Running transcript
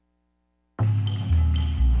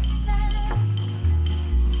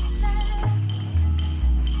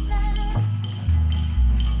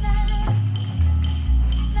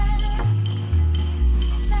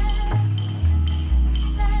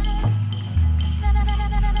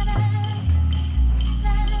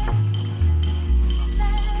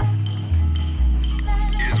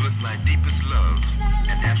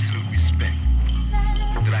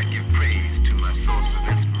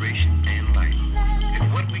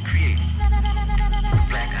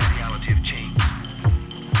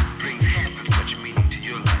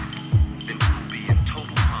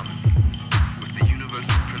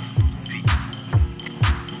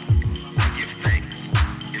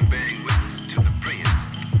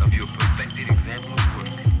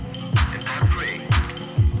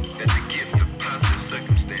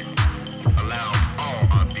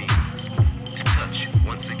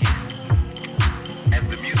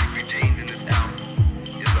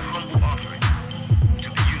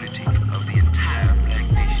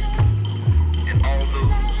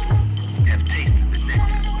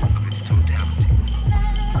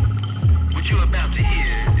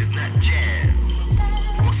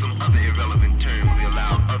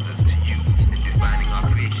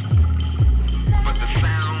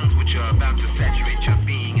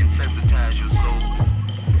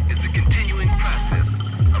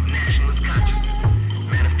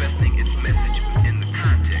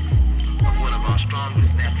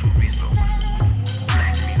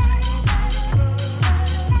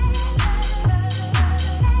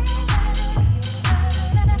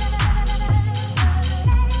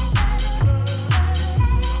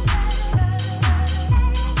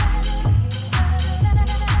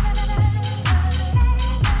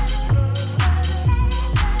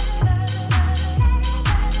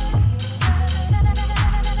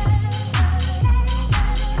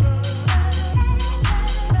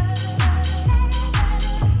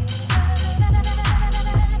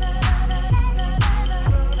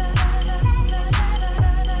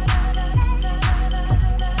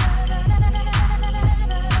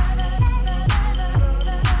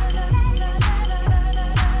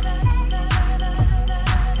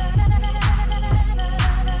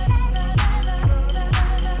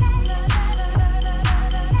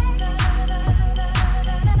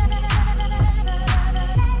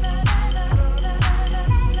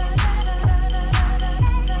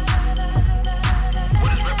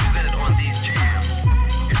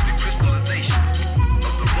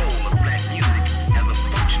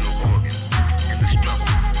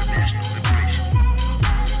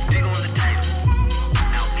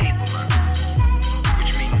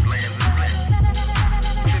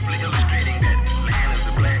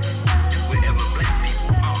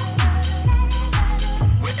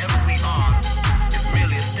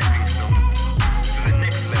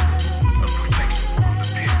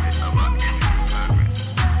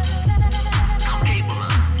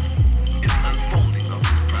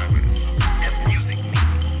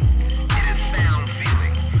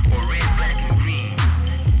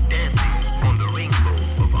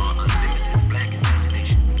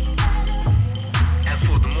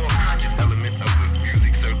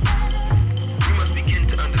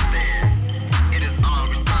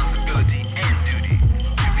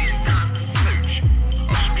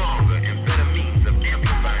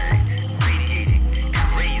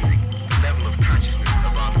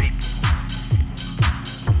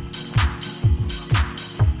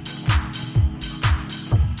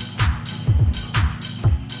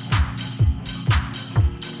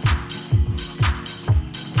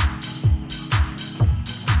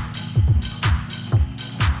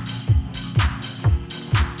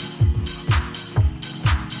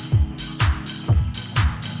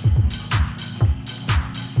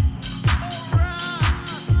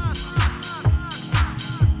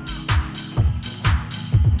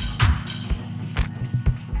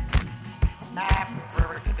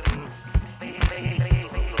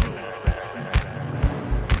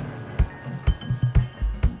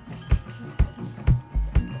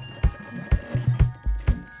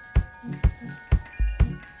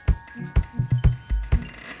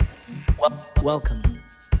Welcome.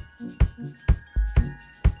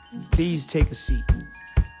 Please take a seat.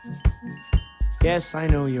 Yes, I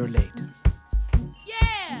know you're late.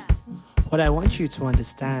 Yeah! What I want you to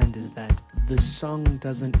understand is that the song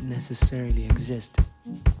doesn't necessarily exist.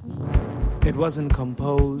 It wasn't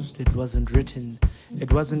composed, it wasn't written,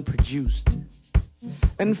 it wasn't produced.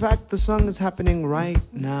 In fact, the song is happening right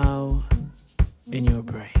now in your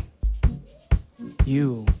brain.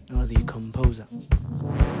 You are the composer.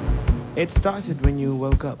 It started when you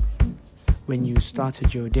woke up, when you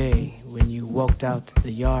started your day, when you walked out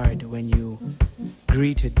the yard, when you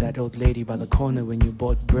greeted that old lady by the corner, when you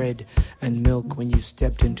bought bread and milk, when you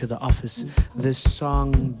stepped into the office. This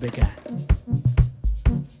song began.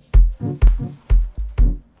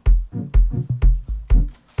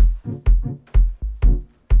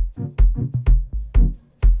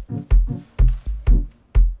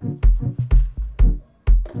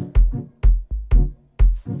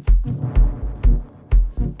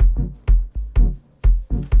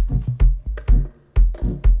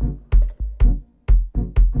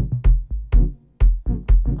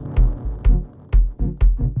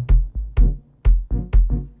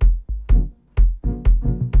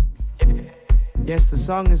 Yes, the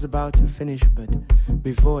song is about to finish, but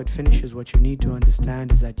before it finishes, what you need to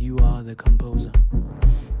understand is that you are the composer.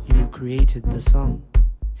 You created the song.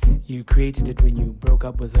 You created it when you broke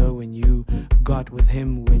up with her, when you got with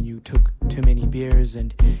him, when you took too many beers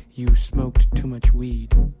and you smoked too much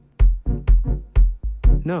weed.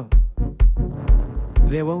 No,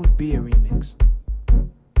 there won't be a remix.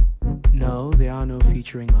 No, there are no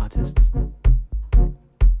featuring artists.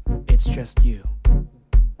 It's just you.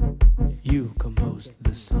 You composed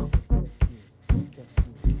this song.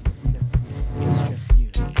 It's just you.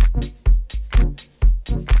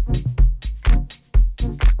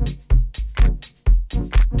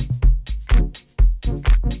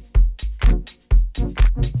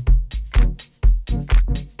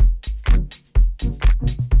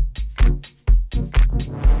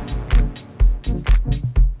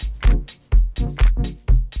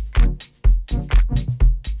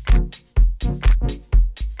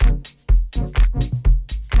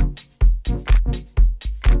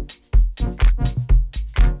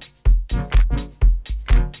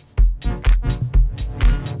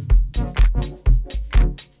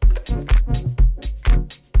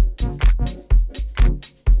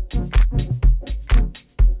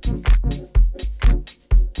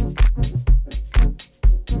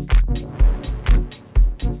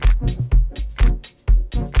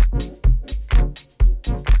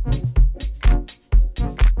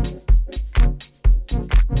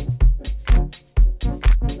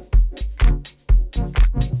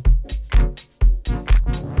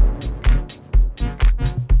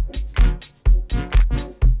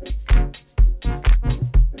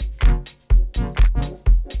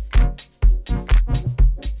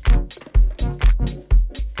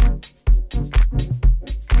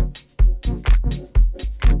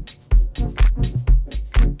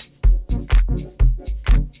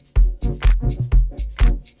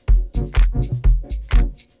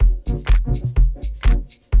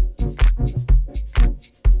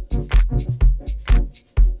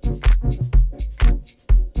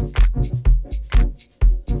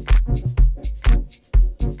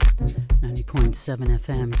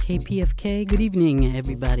 FM, KPFK. Good evening,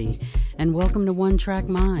 everybody, and welcome to One Track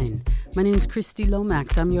Mind. My name is Christy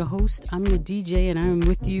Lomax. I'm your host, I'm your DJ, and I'm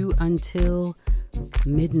with you until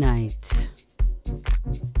midnight.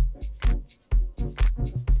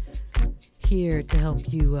 Here to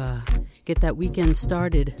help you get that weekend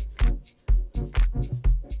started and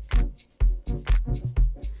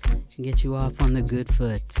get you off on the good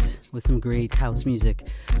foot with some great house music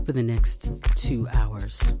for the next 2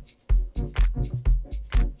 hours.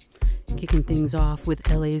 Kicking things off with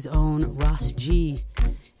LA's own Ross G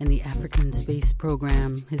and the African Space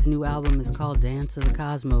Program. His new album is called Dance of the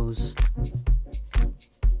Cosmos.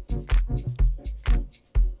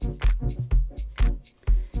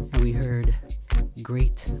 And we heard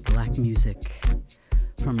great black music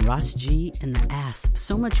from Ross G and the Asp.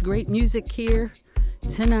 So much great music here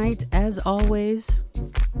tonight, as always.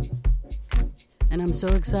 And I'm so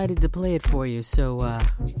excited to play it for you, so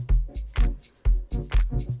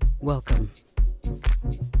welcome.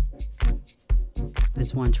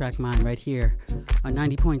 It's One Track Mind right here on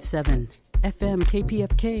 90.7 FM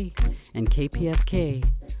KPFK and kpfk.org.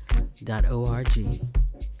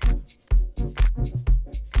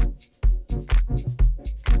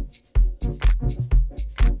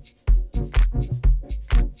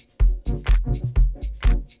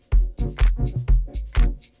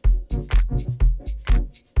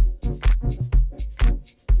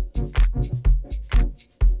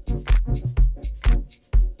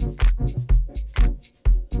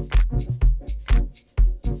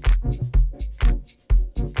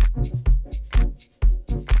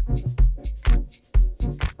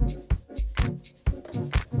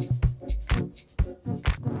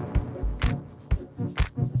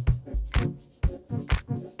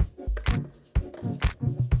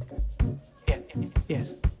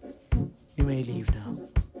 may leave now.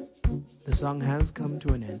 The song has come to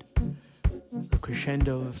an end. The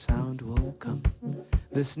crescendo of sound will come.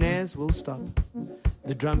 The snares will stop.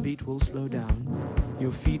 The drum beat will slow down.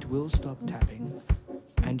 Your feet will stop tapping.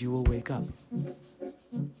 And you will wake up.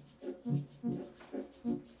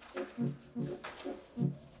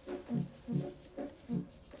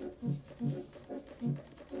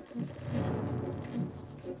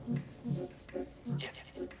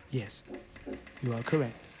 Yes, you are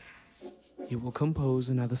correct. You will compose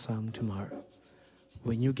another song tomorrow.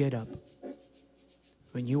 When you get up,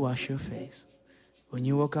 when you wash your face, when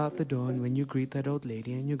you walk out the door and when you greet that old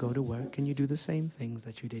lady and you go to work and you do the same things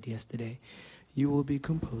that you did yesterday, you will be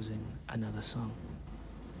composing another song.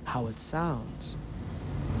 How it sounds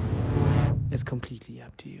is completely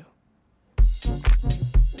up to you.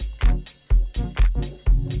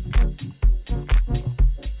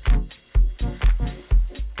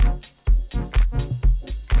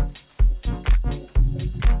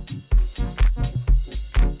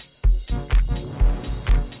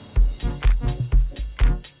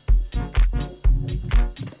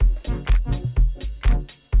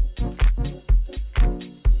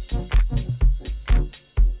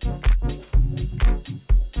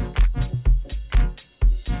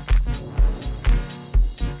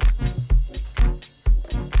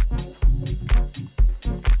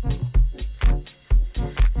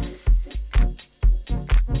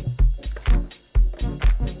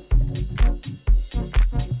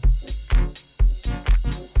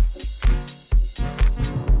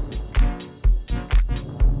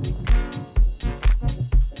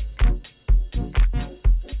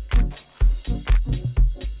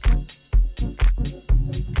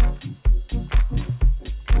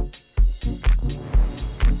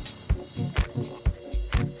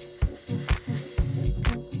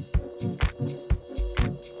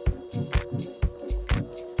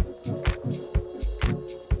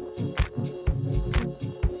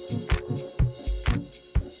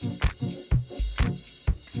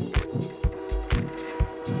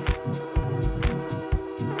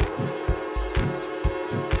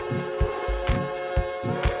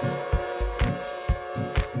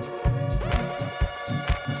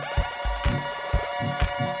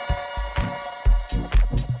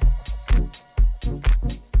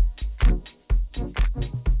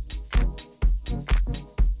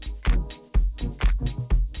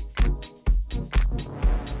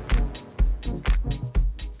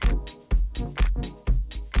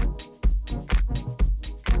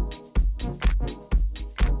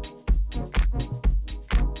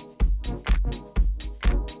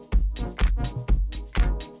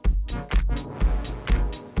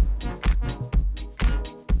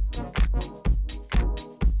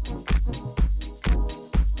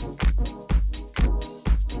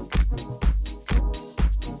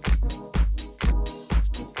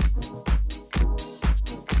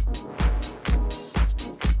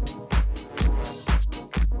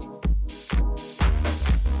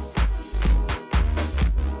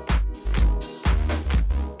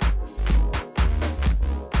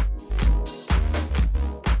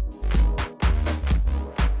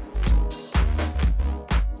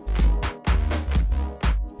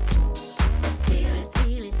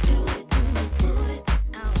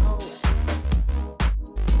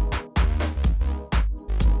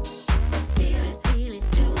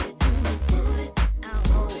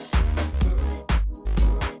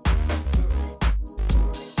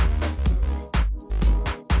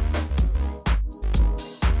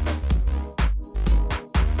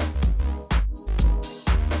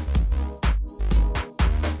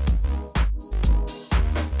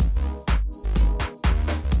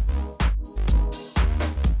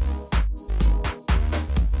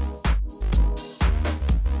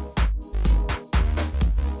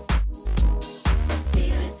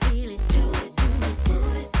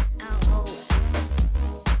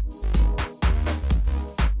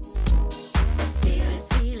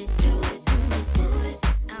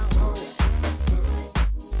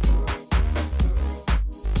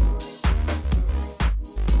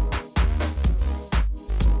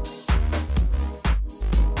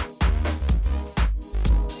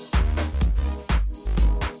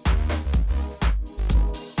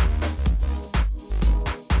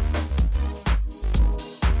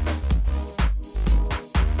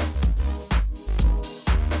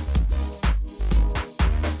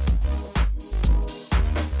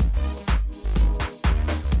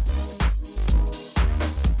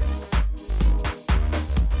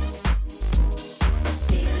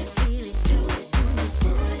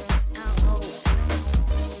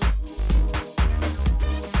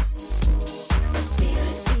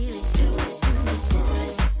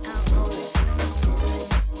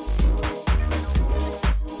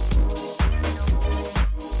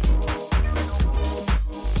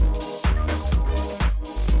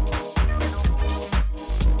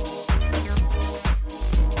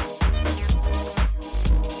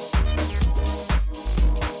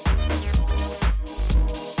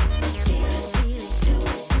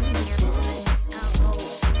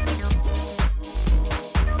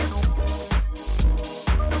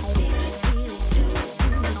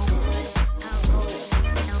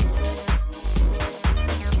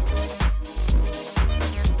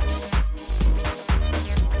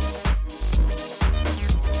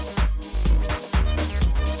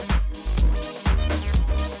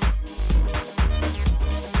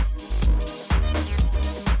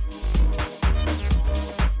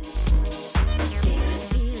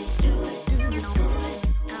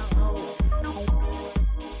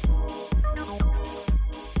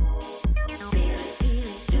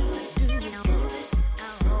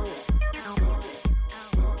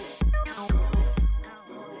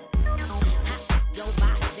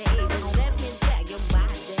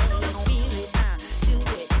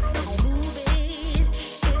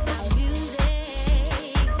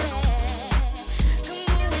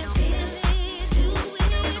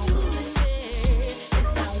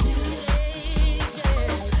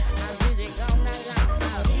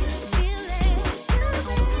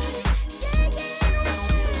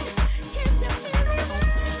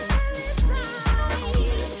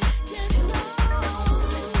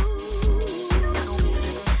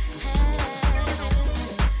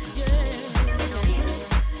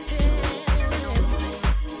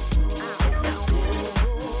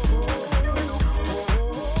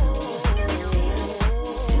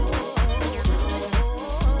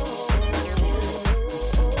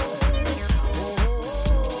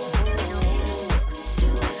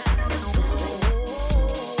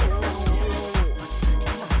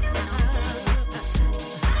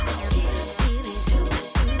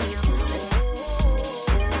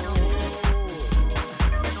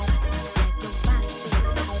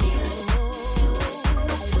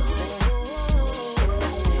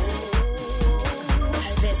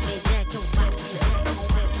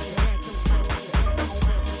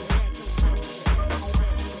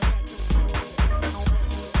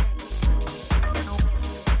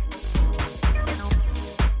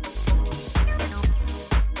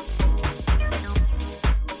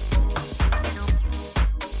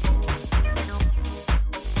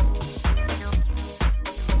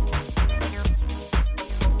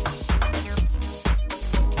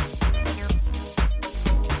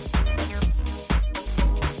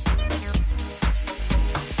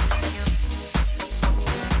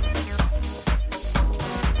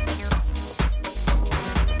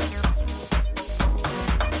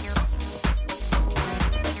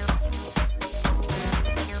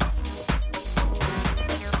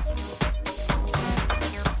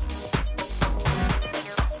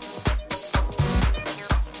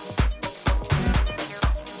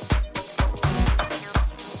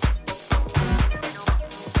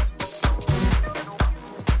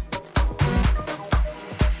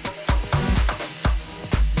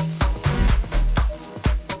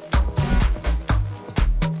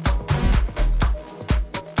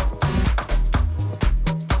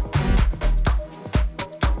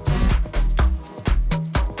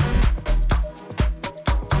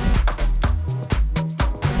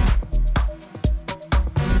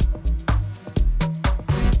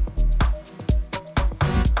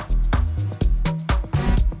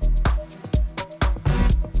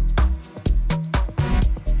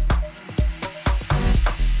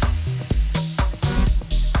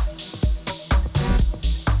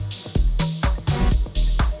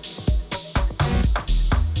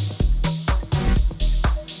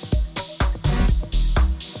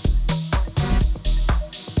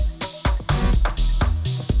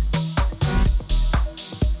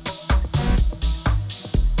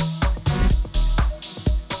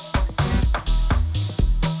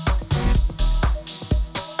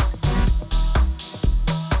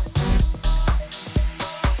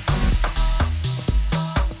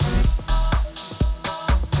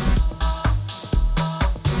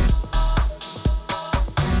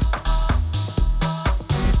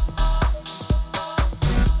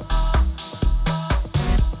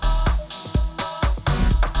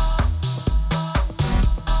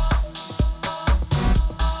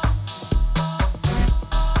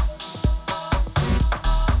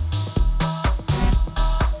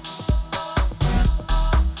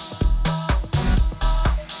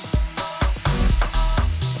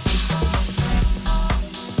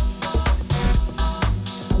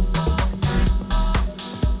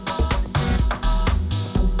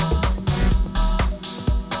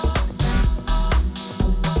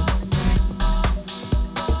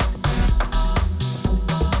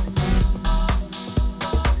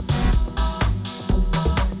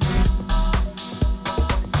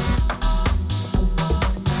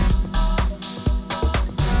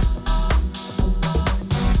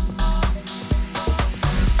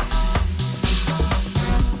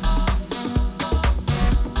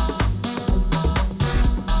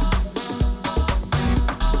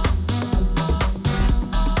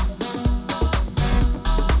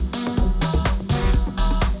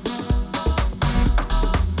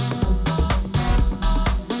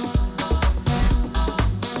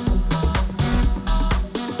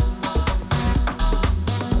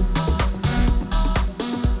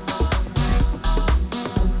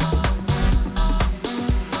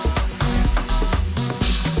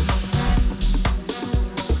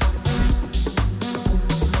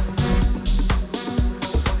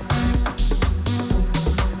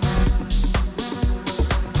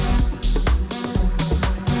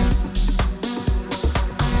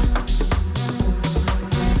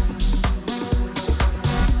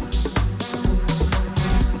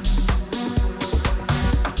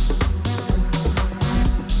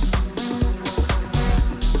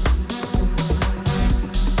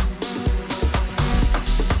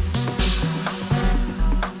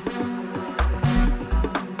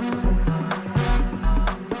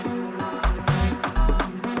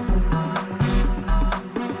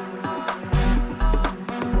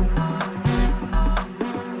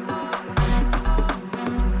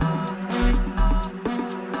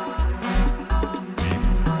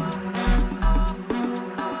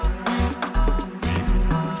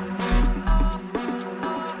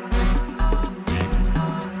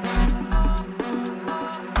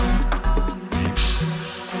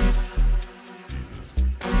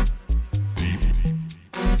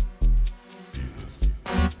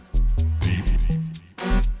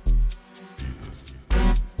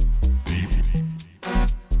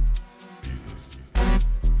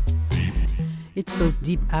 It's those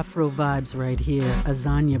deep Afro vibes right here.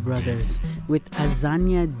 Azania Brothers with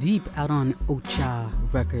Azania Deep out on Ocha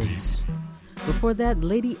Records. Before that,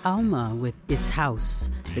 Lady Alma with It's House,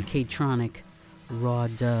 the K-Tronic raw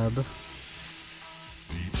dub.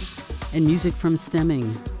 And music from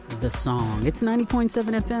Stemming, The Song. It's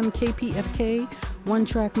 90.7 FM KPFK, One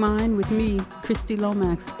Track Mind with me, Christy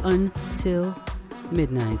Lomax, until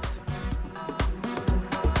midnight.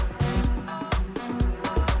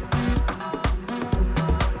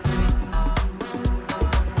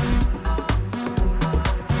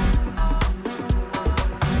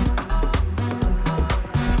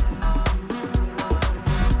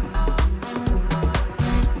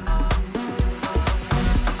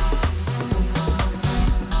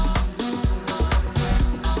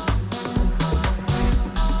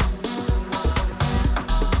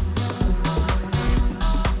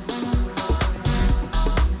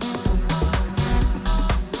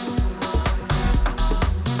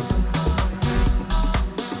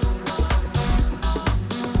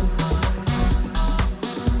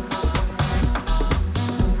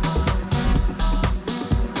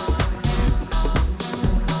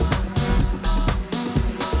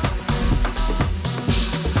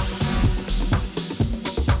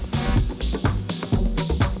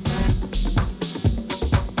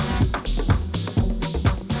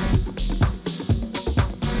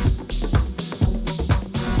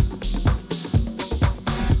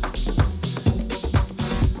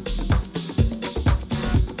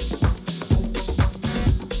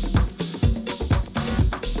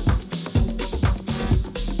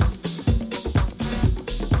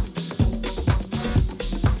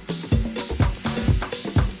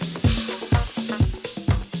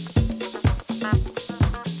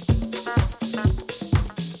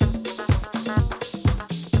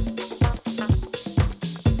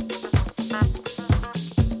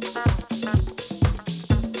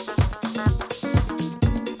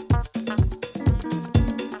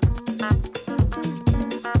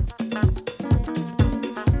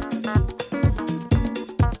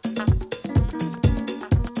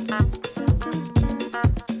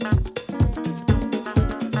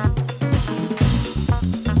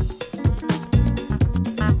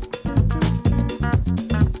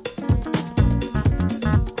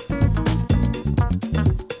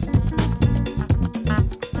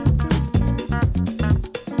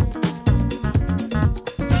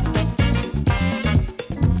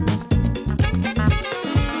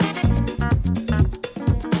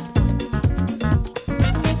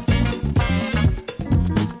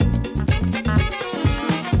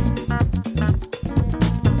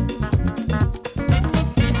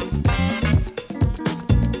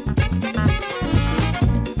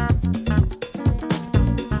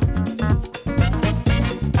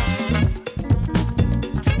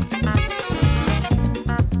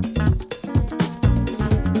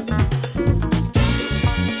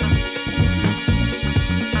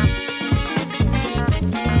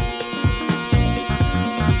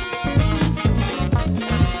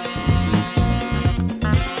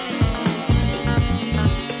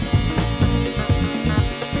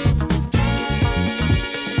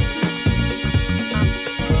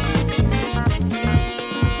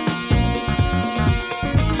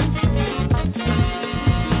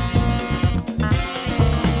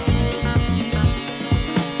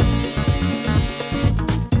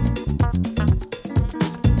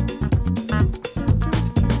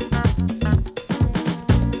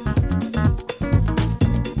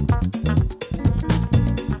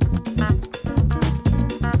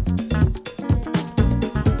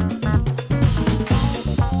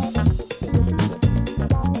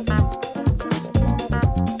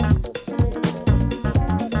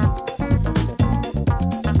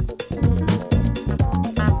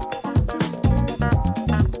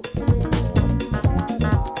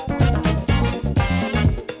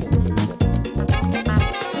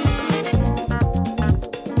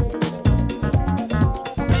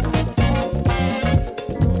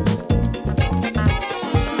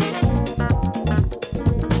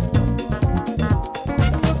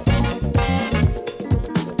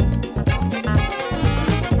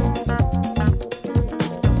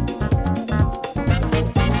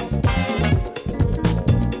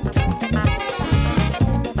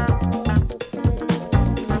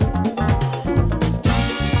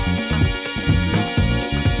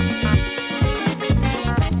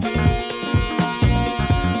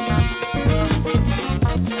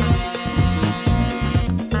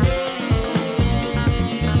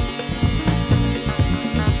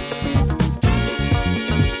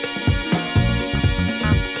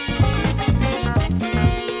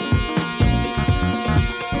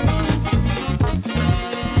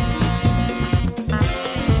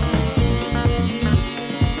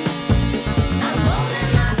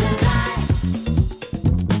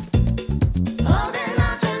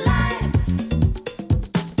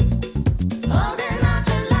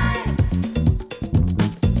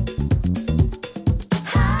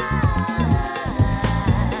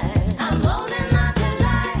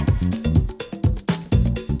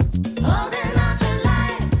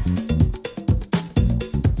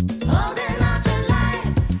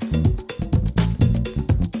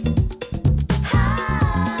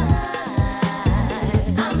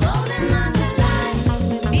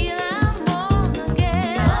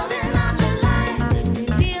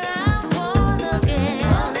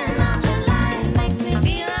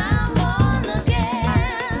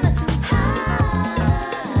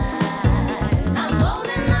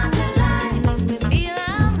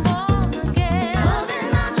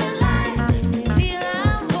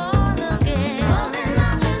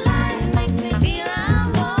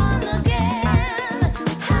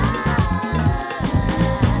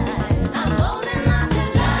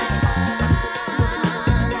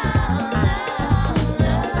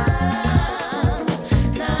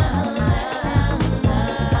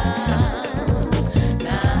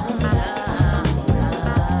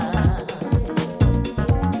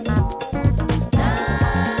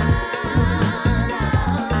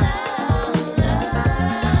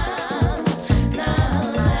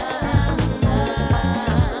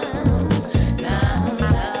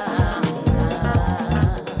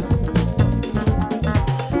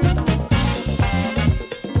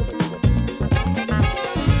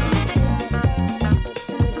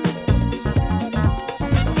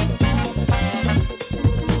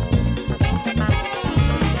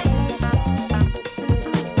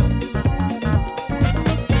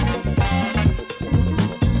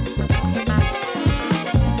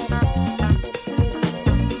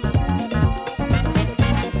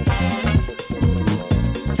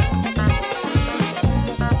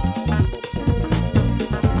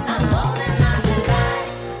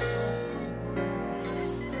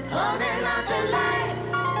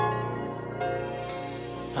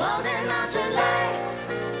 Holding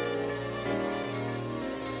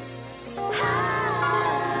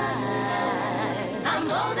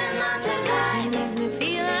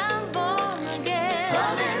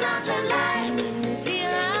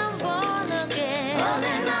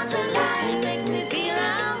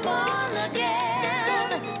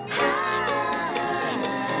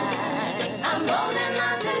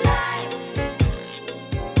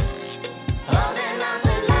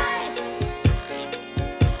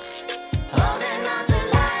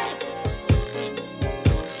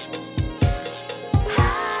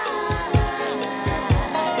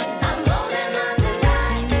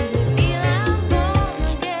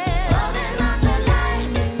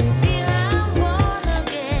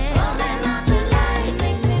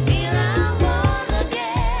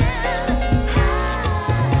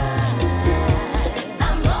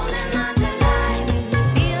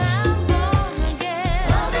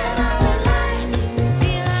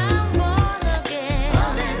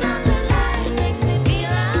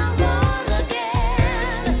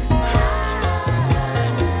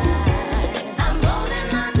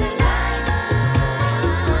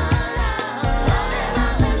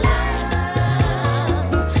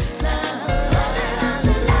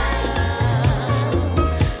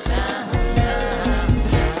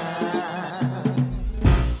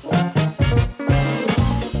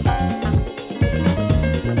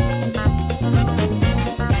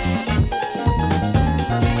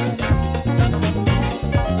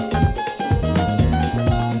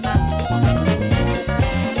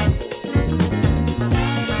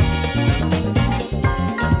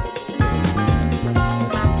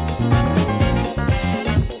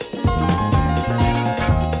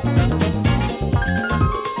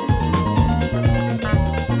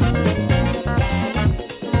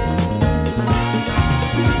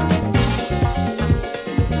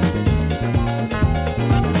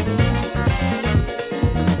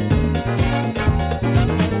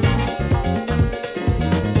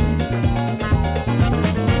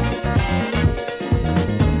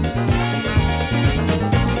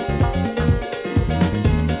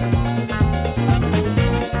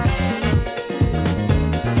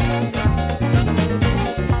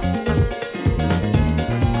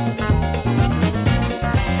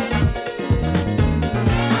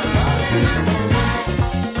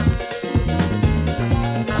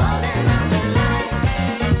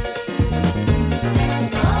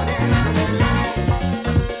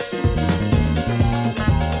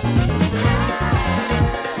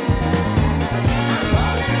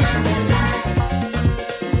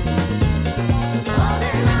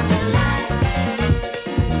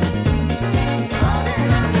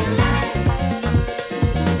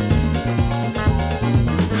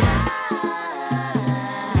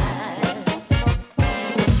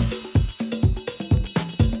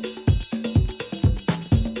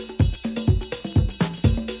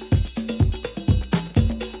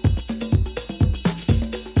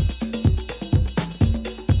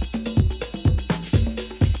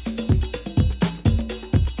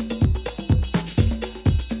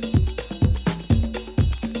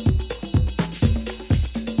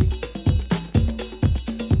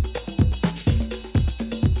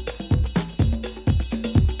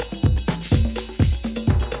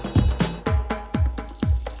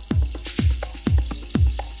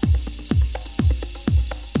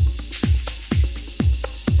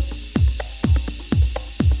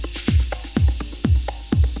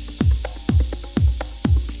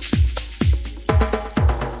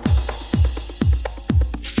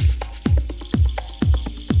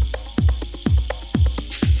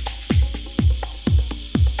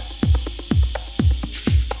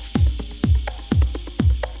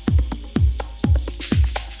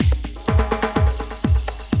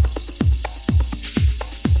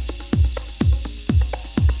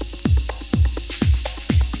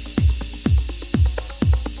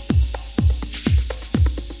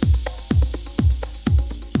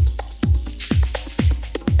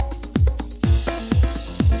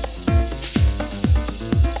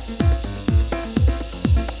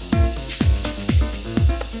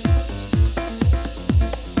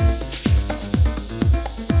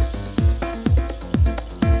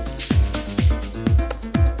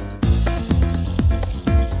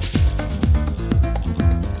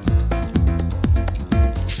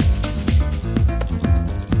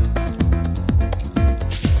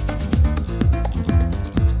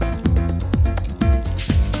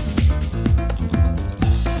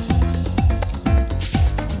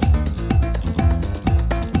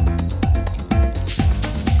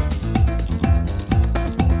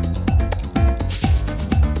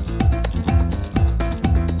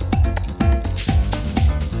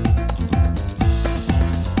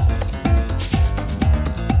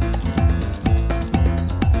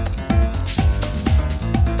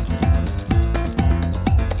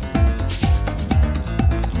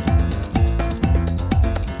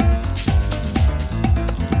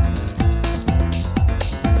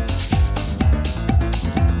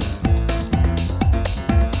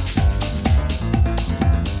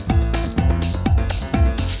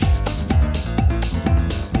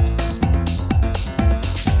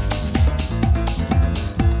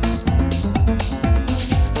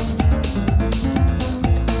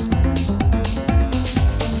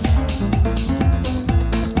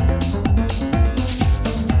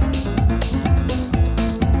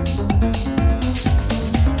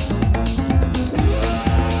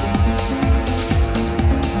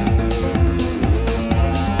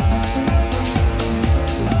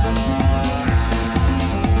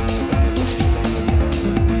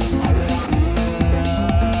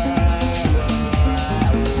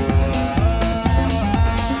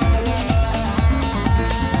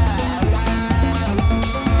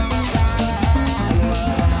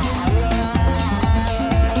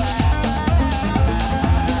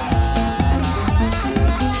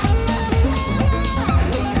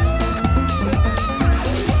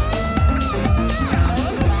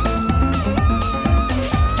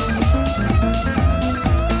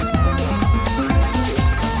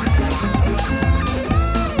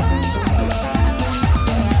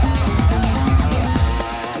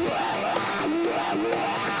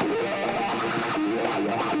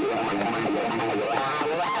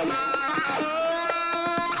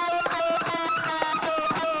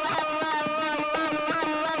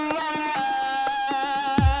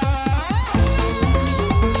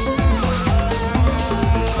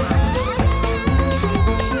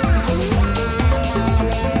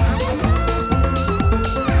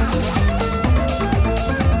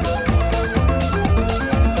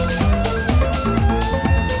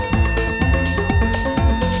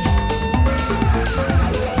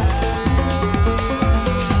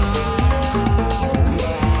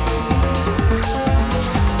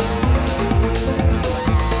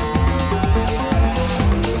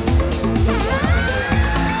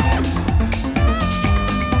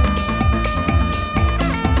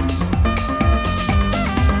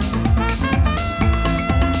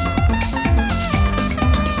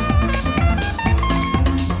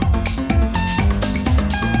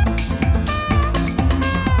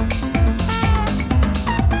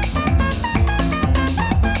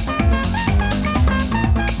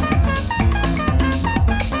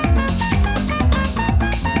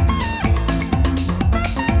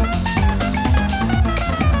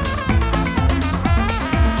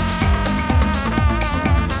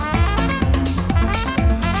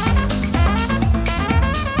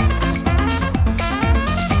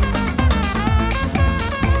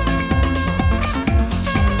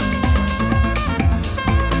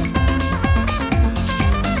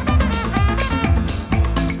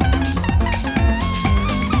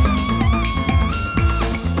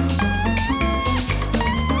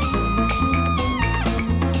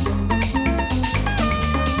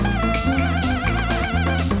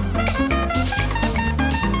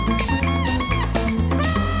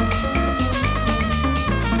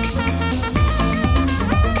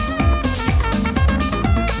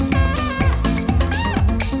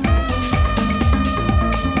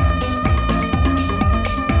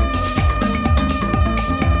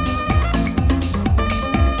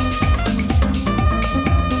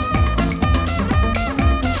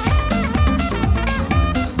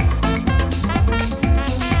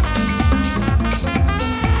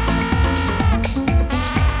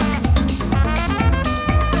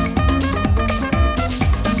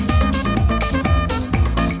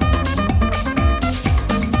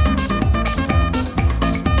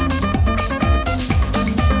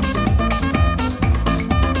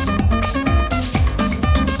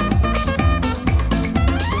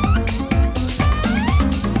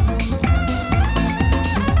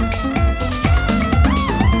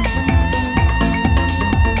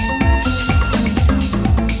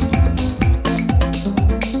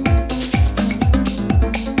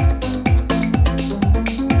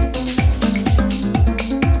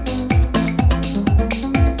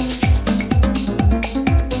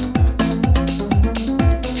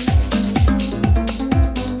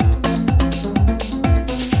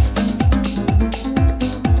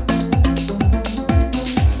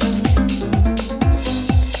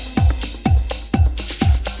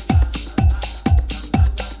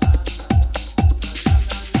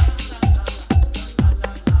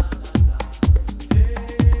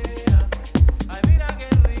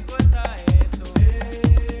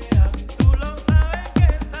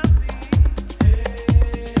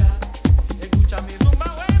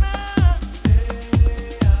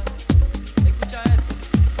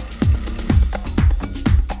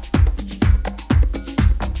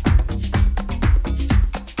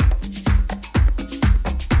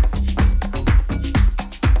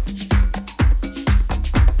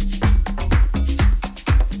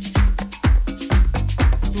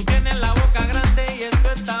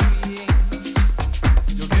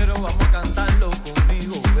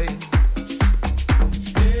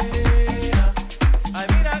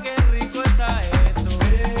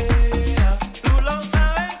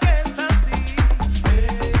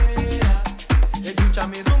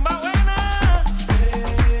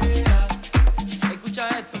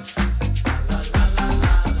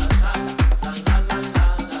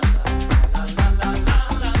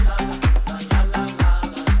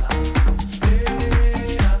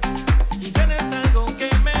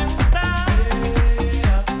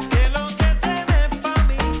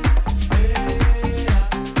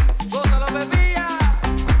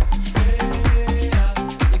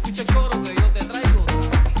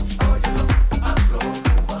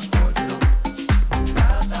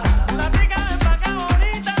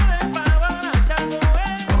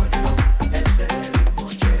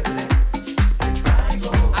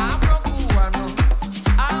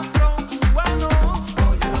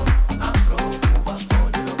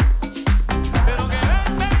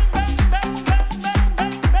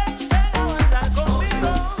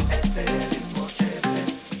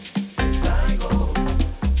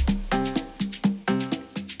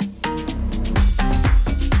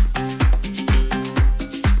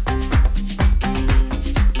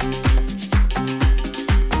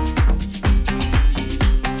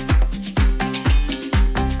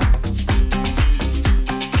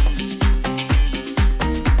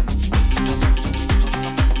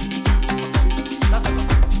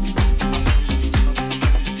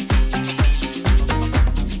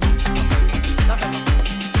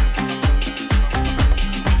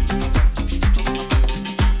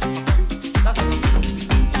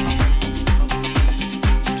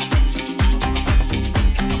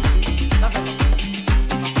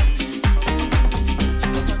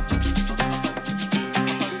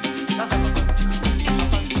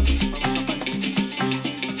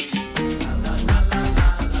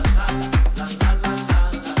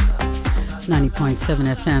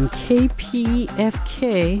 90.7 FM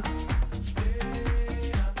KPFK.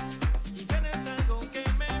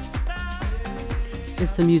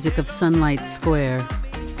 It's the music of Sunlight Square.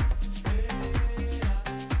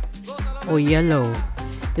 Oyelo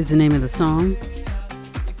is the name of the song.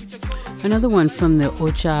 Another one from the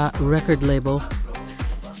Ocha record label.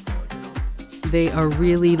 They are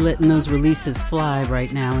really letting those releases fly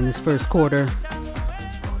right now in this first quarter.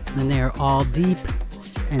 And they're all deep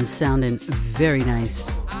and sounding very nice.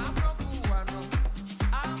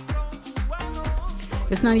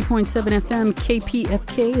 It's 90.7 FM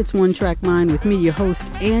KPFK. It's One Track Mind with me, your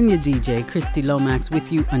host and your DJ, Christy Lomax,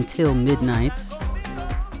 with you until midnight.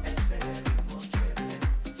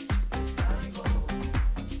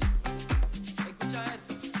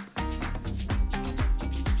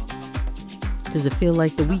 Does it feel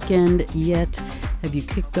like the weekend yet? Have you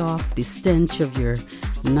kicked off the stench of your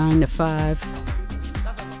 9 to 5?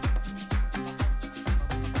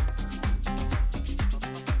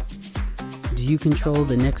 Do you control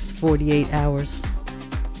the next 48 hours?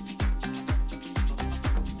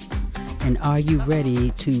 And are you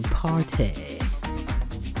ready to party?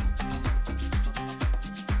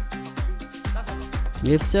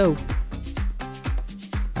 If so,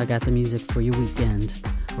 I got the music for your weekend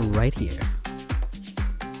right here.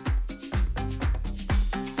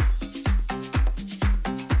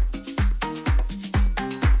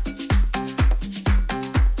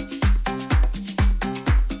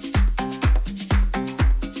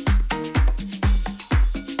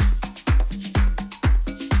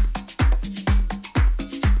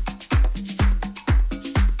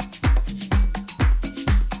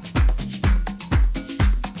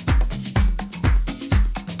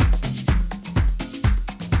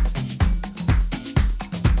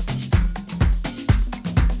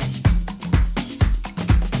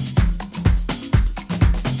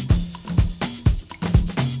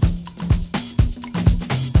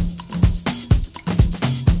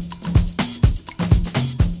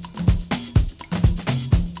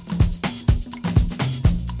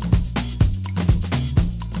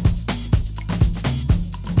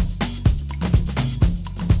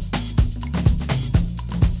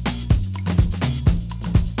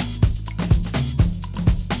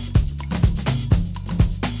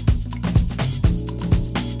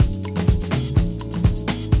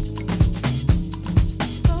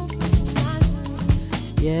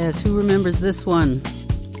 Yes, who remembers this one?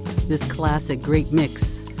 This classic great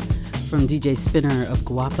mix from DJ Spinner of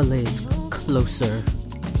Guapale's Closer.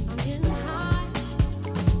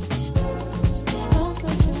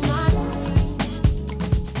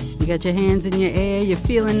 You got your hands in your air, you're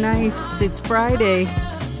feeling nice, it's Friday.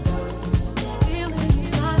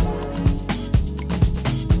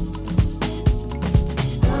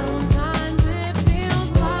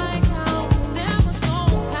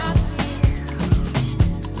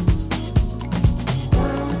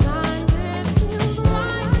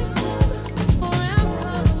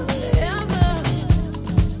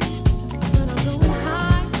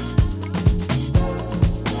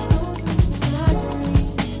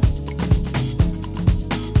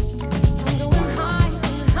 High.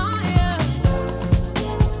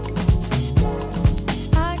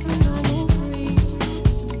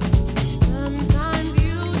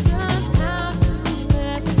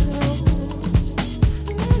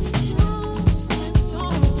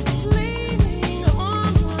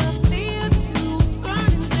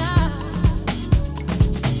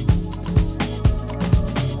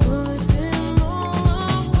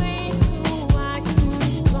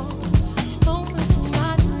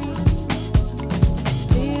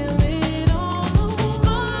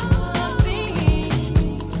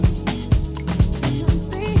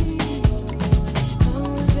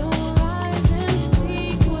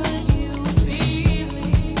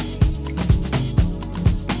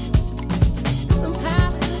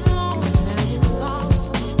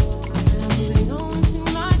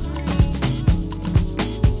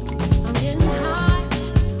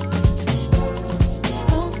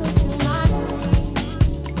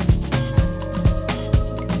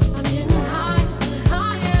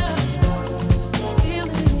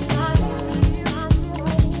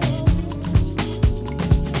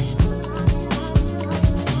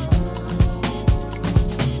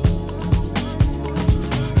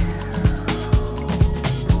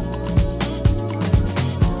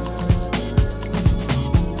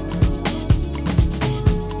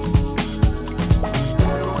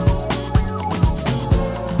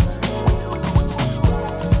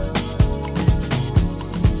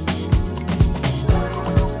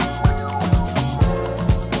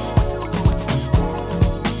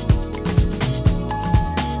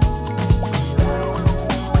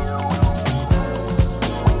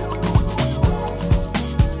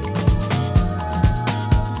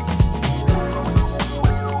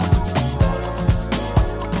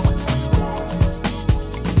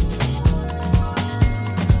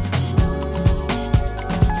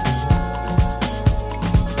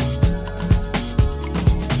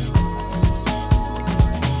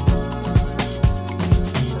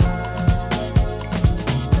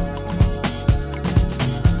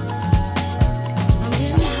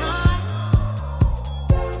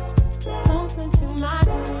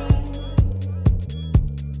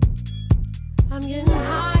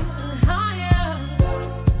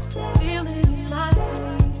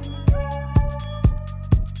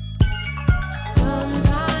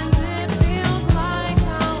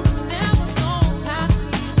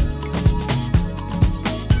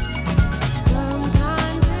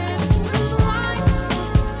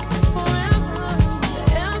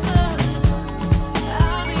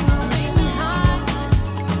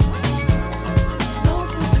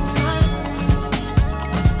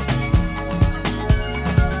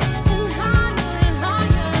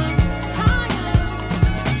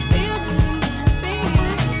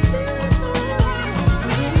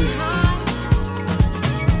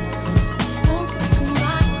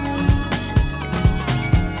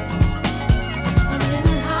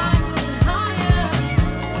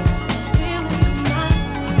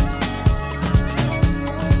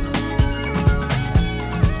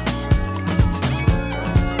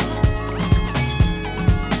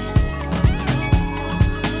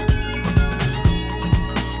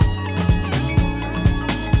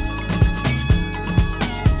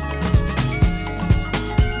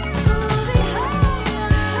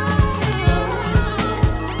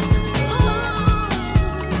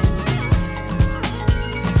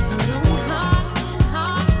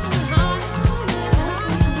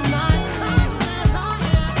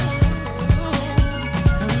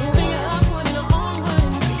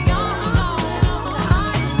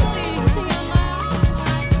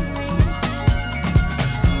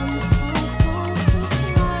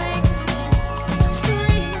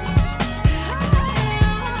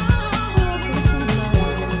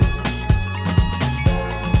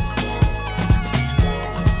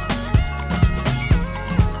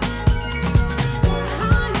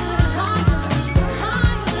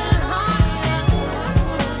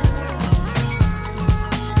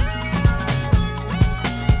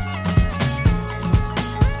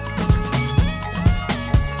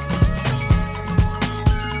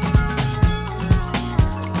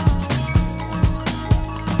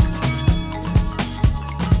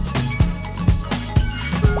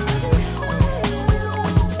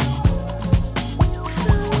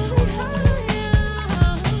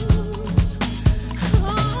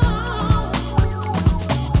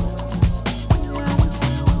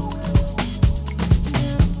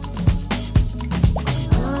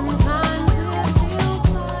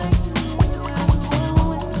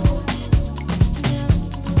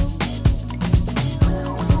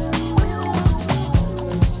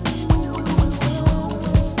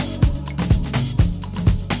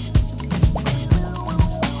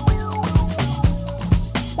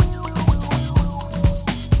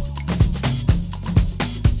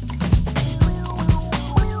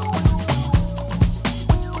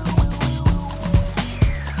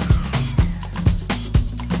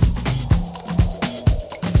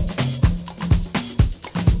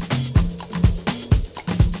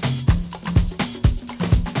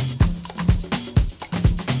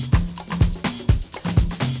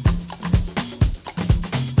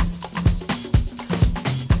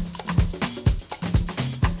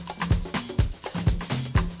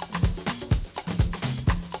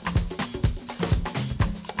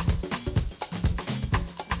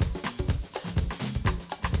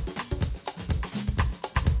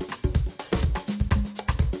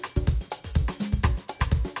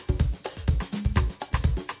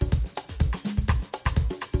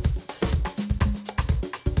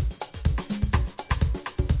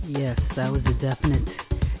 Yes, that was a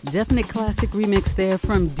definite classic remix there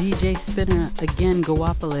from DJ Spinner. Again,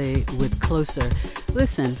 Goapele with Closer.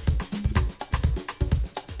 Listen,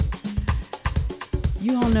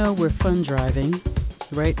 you all know we're fund driving.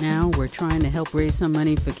 Right now, we're trying to help raise some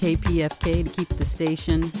money for KPFK to keep the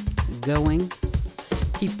station going,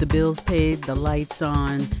 keep the bills paid, the lights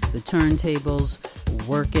on, the turntables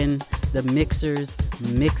working, the mixers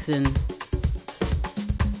mixing.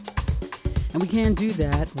 And we can't do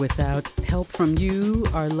that without help from you,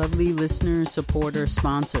 our lovely listeners, supporters,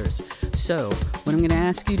 sponsors. So what I'm going to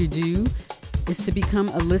ask you to do is to become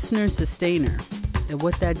a listener sustainer. And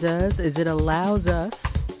what that does is it allows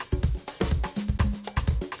us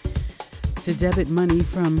to debit money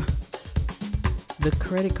from the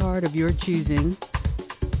credit card of your choosing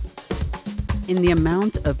in the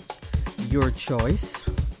amount of your choice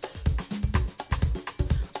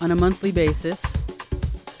on a monthly basis.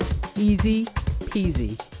 Easy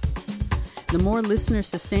peasy. The more listener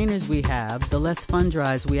sustainers we have, the less fund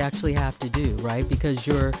drives we actually have to do, right? Because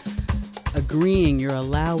you're agreeing, you're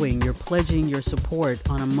allowing, you're pledging your support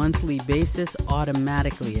on a monthly basis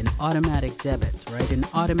automatically, an automatic debit, right? An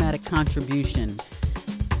automatic contribution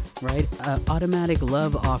right? Automatic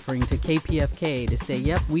love offering to KPFK to say,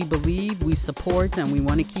 yep, we believe, we support, and we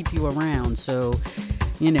want to keep you around. So,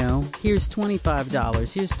 you know, here's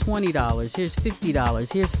 $25, here's $20, here's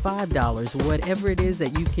 $50, here's $5, whatever it is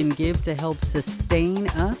that you can give to help sustain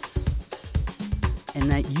us and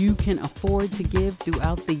that you can afford to give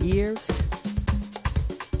throughout the year.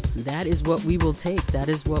 That is what we will take. That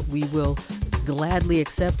is what we will gladly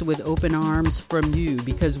accept with open arms from you,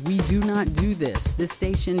 because we do not do this. This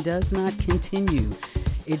station does not continue.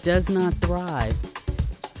 It does not thrive.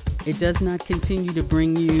 It does not continue to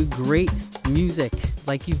bring you great music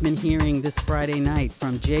like you've been hearing this Friday night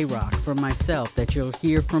from J-Rock, from myself, that you'll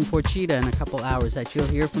hear from Porchita in a couple hours, that you'll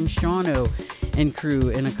hear from Shawno and crew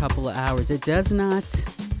in a couple of hours. It does not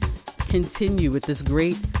continue with this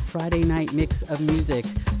great Friday night mix of music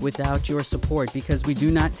without your support, because we do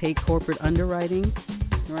not take corporate underwriting,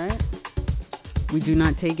 right? We do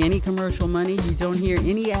not take any commercial money. You don't hear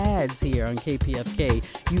any ads here on KPFK.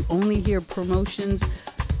 You only hear promotions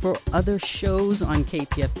for other shows on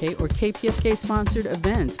KPFK or KPFK sponsored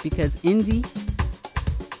events, because independent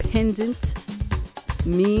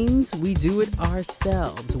means we do it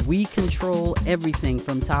ourselves. We control everything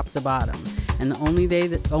from top to bottom. And the only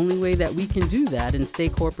way that we can do that and stay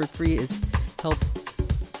corporate free is help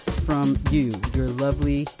from you, your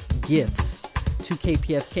lovely gifts to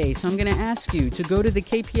KPFK. So I'm going to ask you to go to the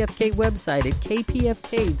KPFK website at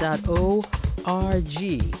kpfk.org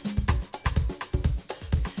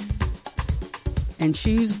and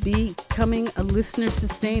choose Becoming a Listener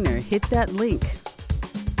Sustainer. Hit that link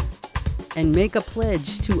and make a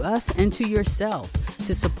pledge to us and to yourself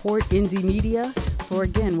to support indie media for,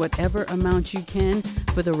 again, whatever amount you can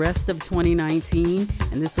for the rest of 2019.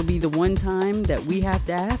 And this will be the one time that we have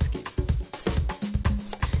to ask you.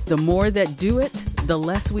 The more that do it, the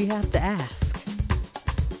less we have to ask.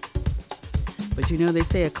 But you know, they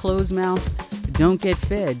say a closed mouth don't get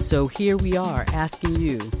fed. So here we are asking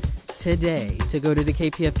you today to go to the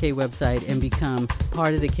KPFK website and become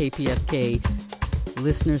part of the KPFK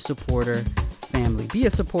listener supporter family. Be a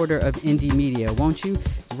supporter of indie media, won't you?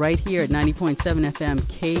 Right here at 90.7 FM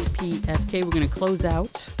KPFK. We're going to close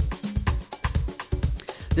out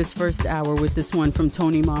this first hour with this one from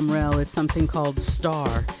Tony Momrelle. It's something called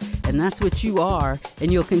Star. And that's what you are,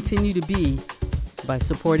 and you'll continue to be by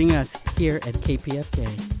supporting us here at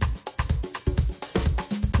KPFK.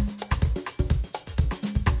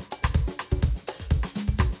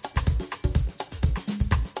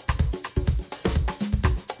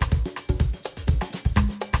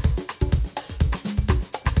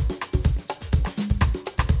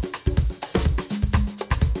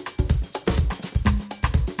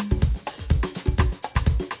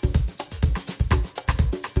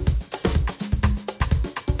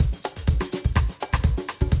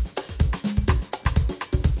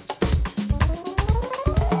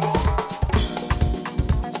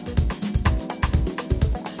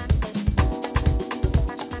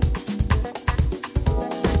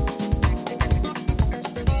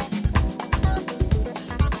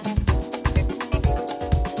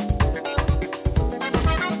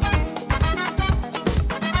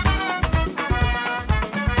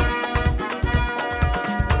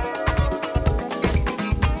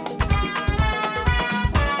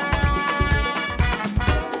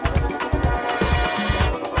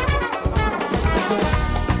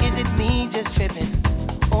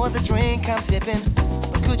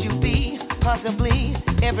 Possibly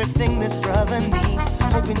everything this brother needs.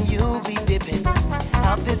 Hoping you'll be dipping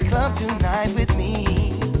out this club tonight with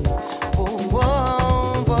me. Oh,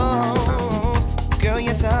 whoa, whoa. Girl,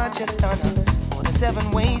 you're such a stunner. More than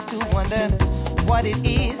 7 ways to wonder what it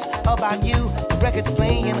is about you. The record's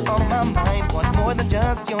playing on my mind. Want more than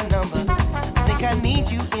just your number. I think I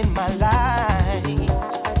need you in my life.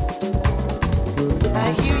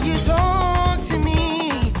 I hear you talk to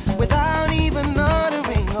me without even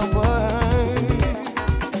uttering a word.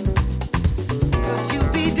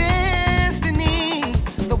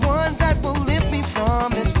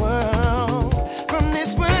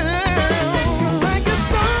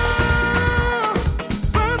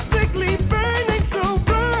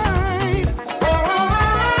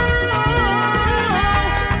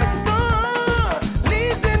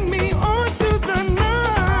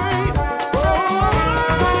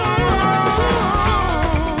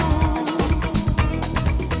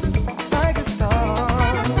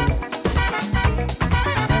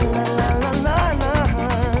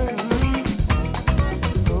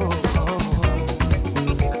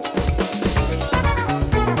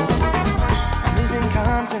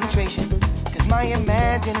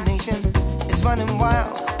 Running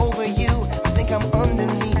wild over you. I think I'm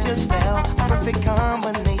underneath your spell. perfect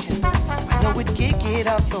combination. I know we'd kick it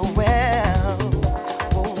out so well.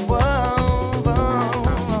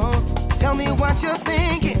 Tell me what you're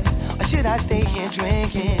thinking, or should I stay here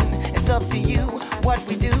drinking? It's up to you what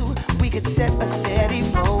we do. We could set a steady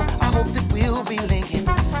flow. I hope that we'll be linking.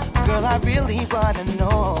 Girl, I really wanna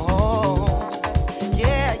know.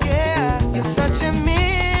 Yeah, yeah, you're such a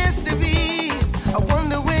mystery. I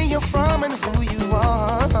wonder where you're from and who you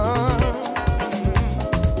are.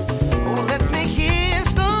 Oh, let's make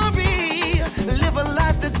history. Live a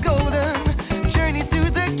life that's golden. Journey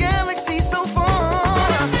through the galaxy so far.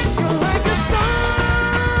 You're like a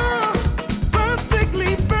star,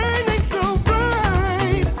 perfectly burning so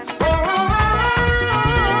bright.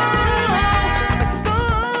 A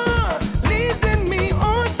star leading me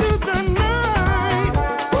on through the night.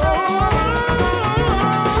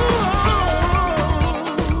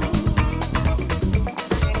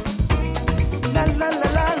 La la la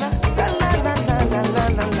la la la la la la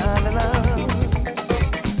la la la la.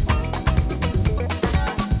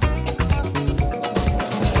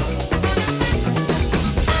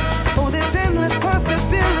 Oh, there's endless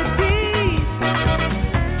possibilities.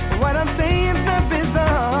 What I'm saying's not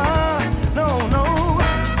bizarre. No, no.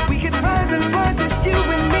 We could rise and fly, just you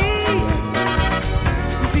and me.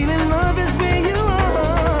 Feeling love is where you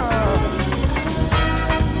are.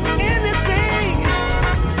 Anything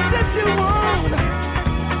that you want,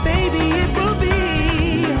 baby, it will be.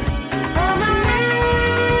 I'm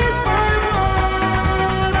amazed by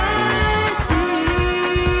what I see.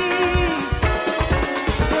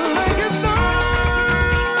 You're like a star.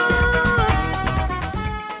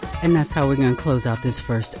 And that's how we're going to close out this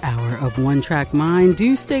first hour of One Track Mind.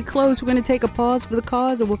 Do stay close. We're going to take a pause for the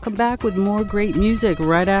cause, and we'll come back with more great music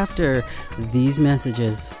right after these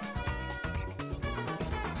messages.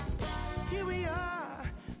 Here we are,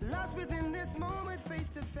 lost within this moment, face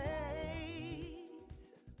to face.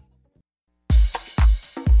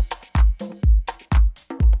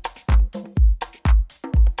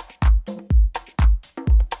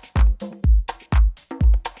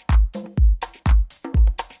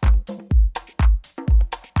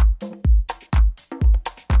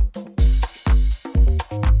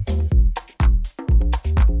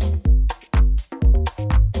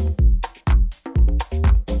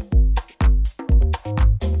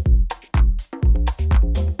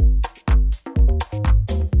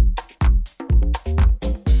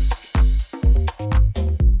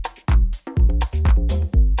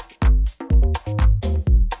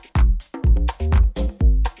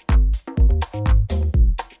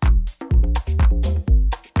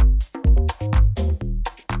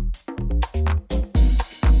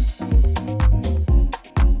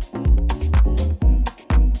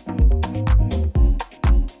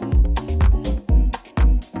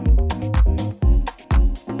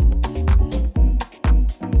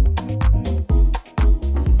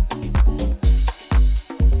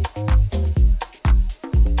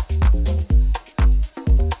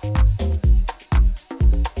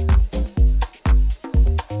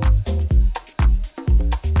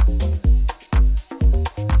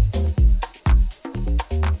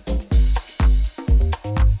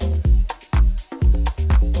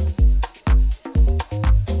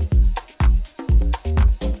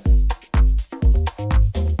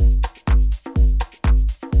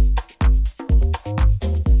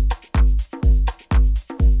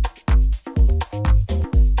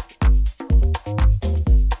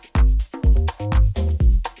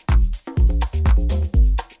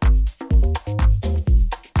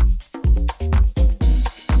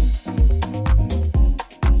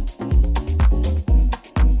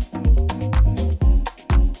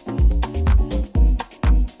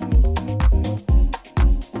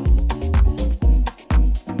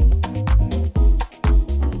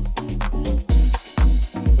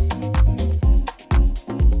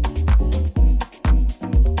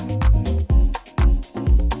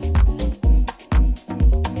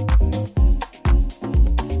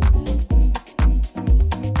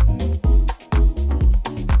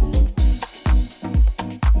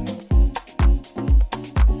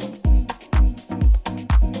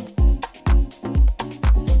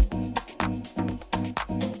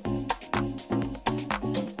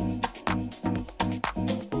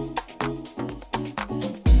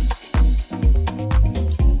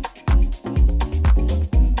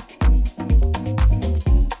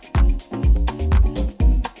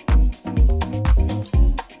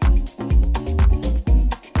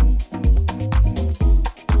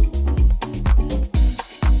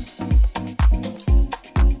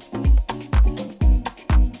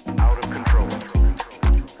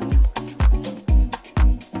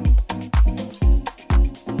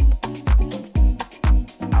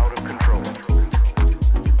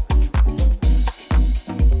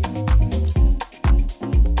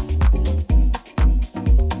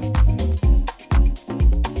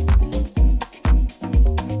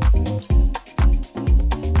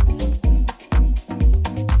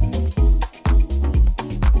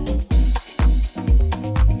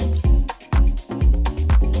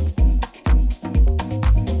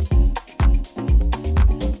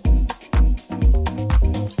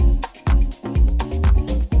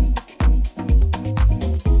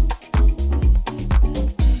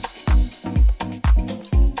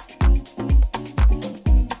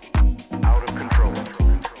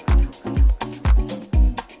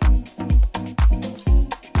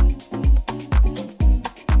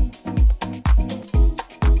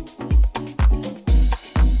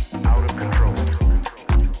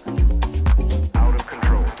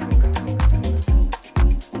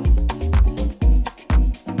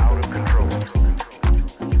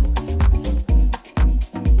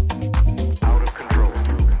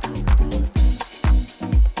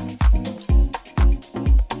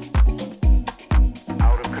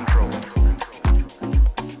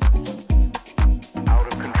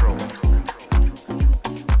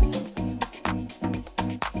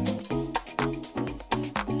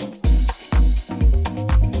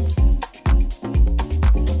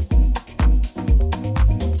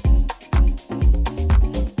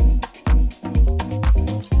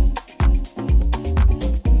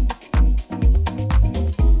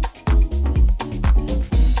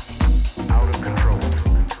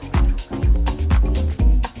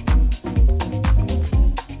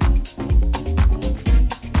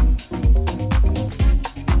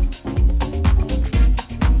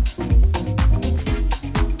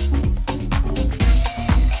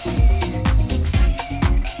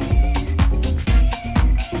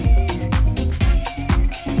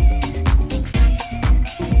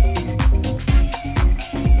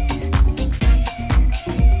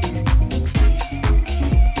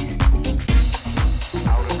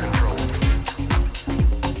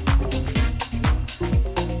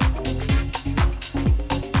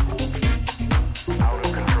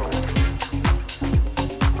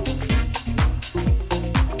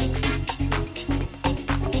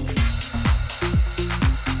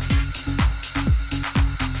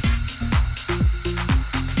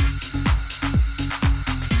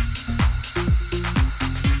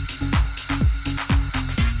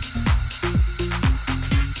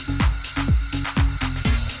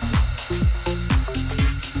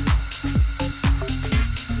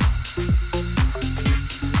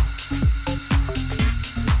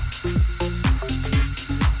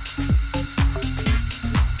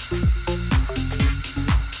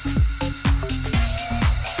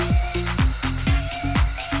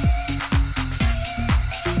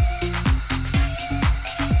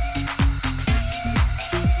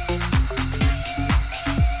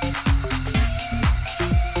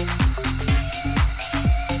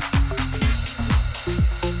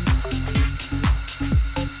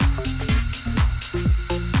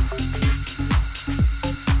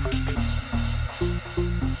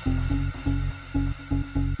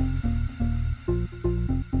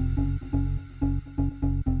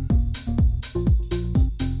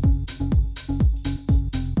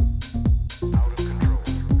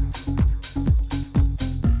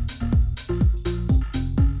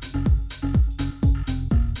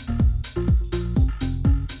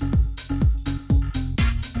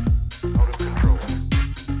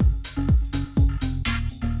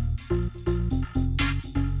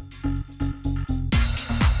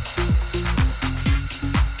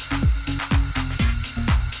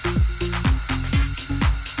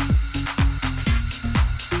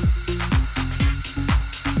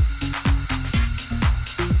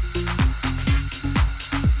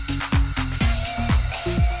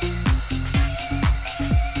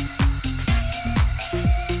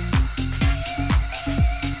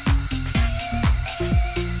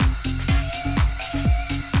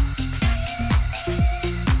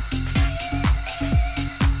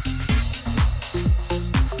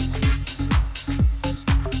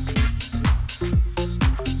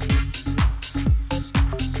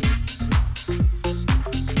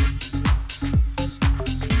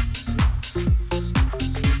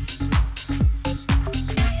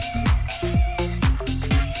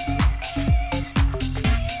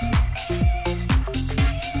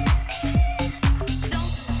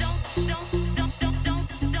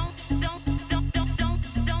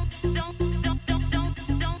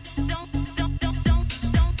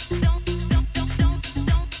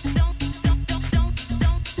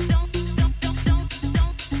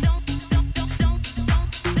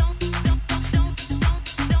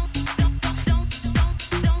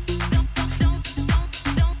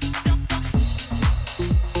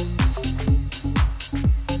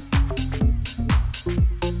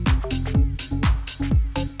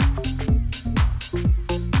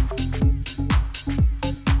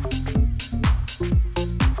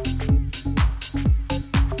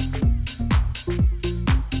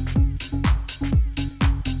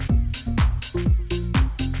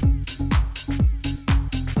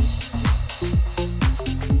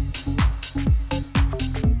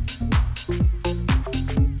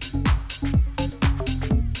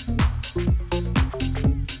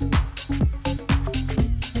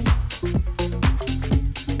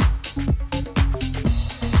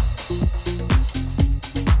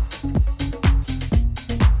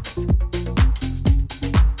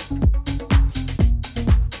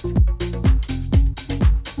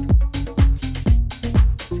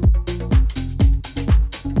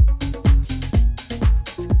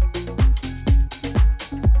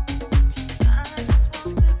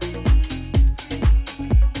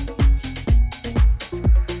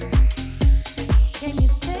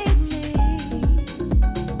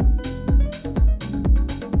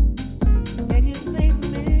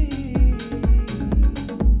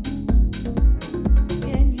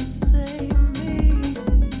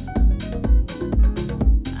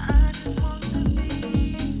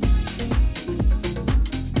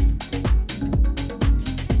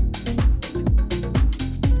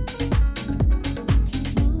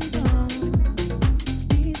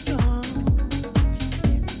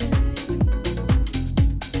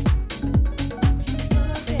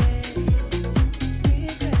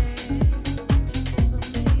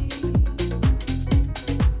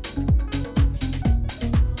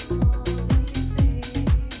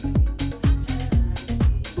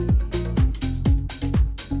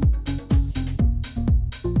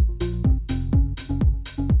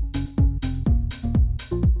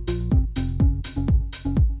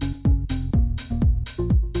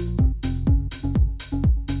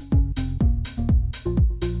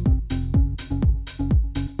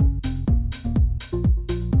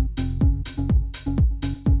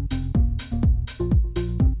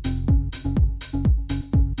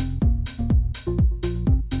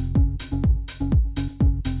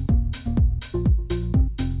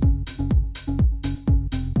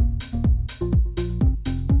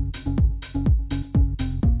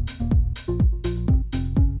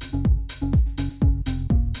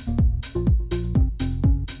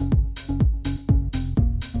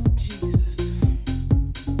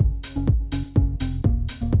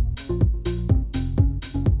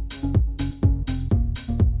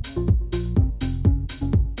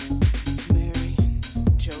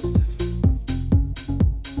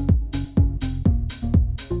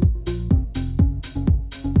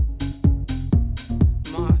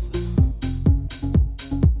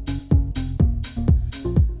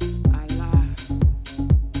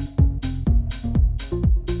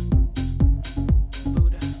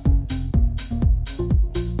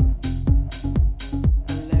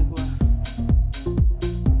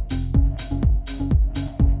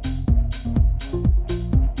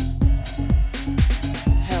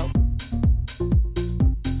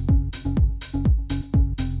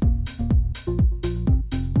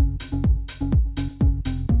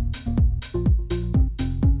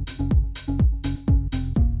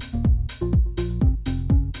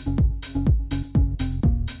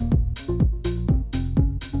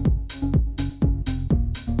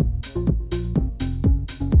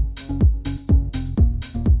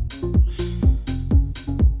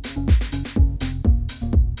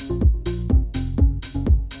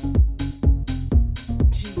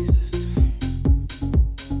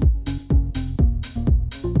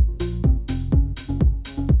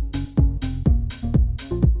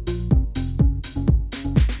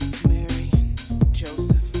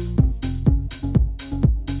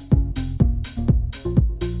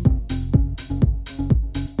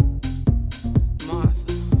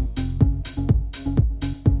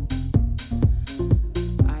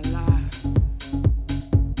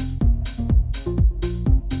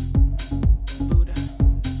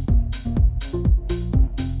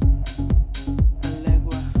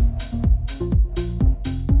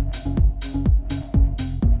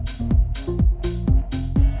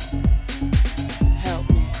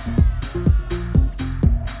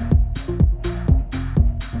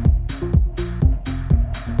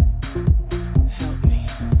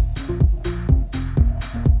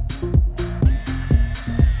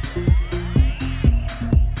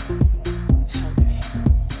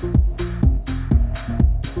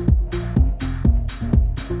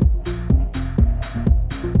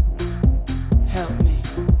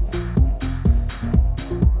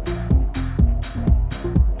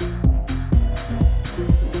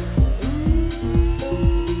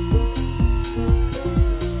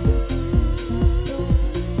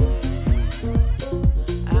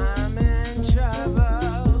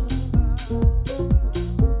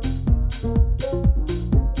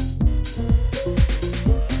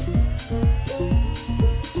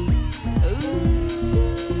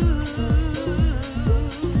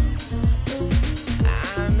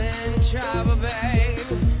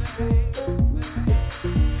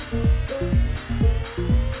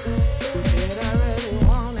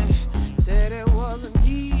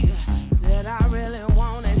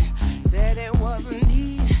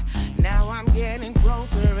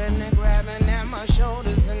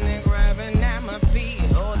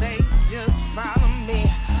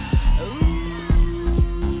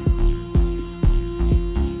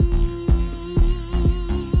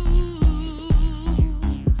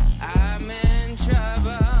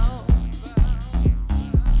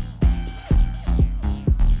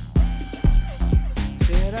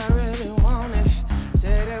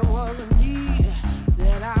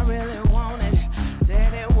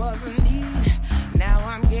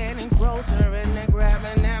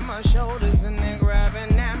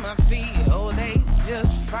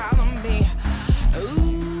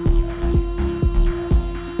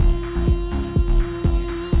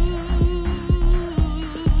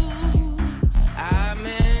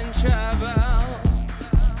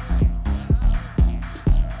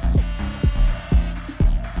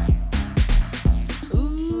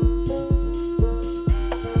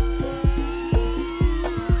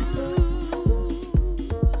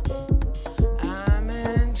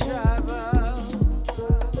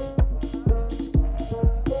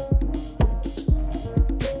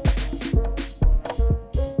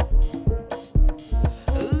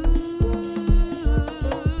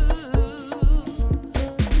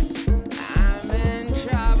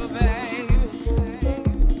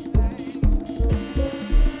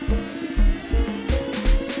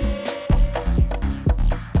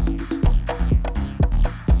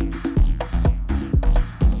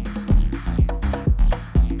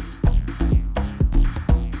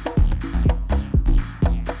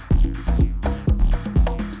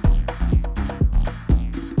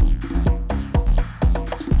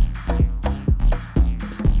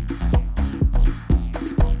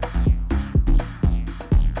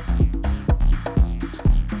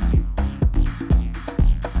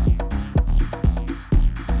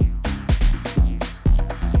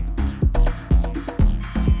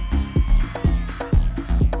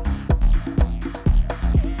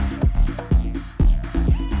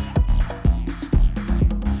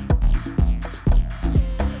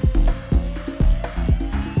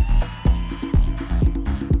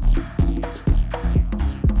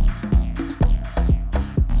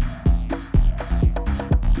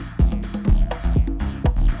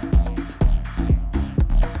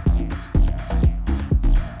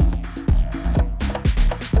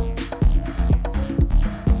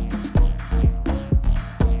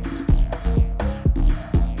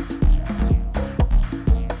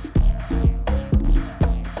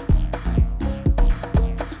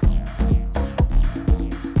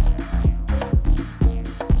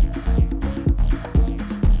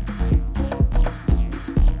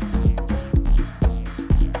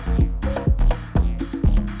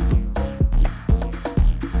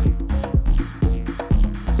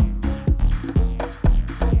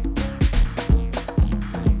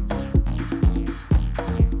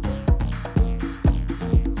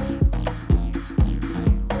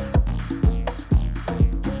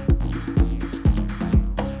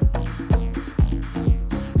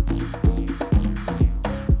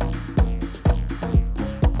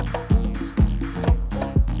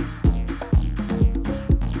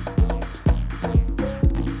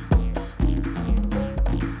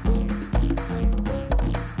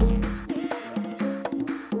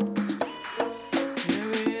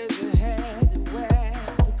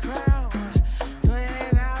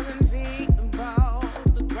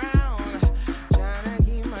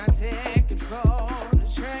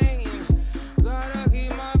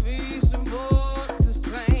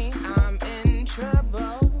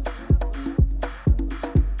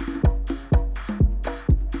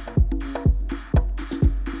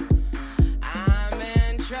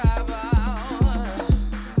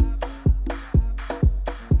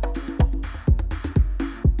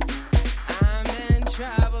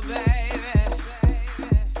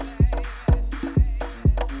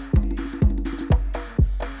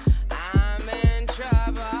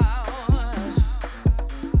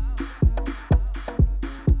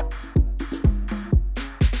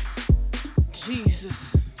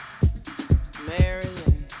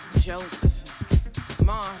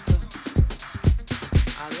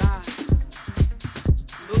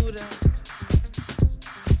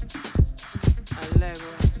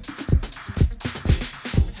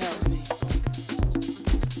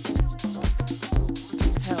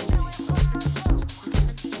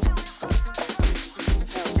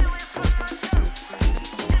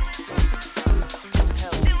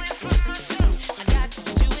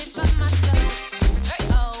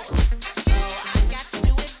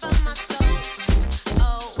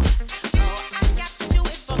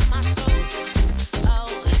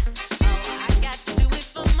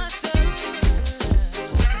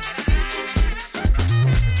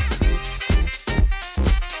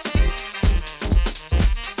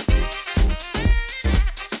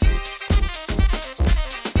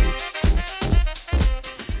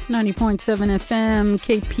 90.7 FM,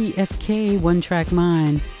 KPFK, One Track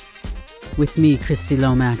Mind, with me, Christy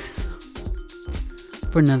Lomax,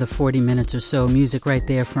 for another 40 minutes or so. Music right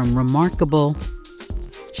there from Remarkable.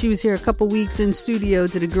 She was here a couple weeks in studio,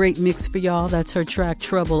 did a great mix for y'all. That's her track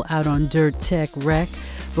Trouble out on Dirt Tech Rec.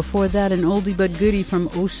 Before that, an oldie but goodie from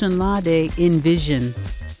Ocean Lade, Envision,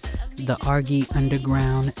 the Argy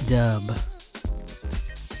Underground dub.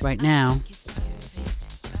 Right now,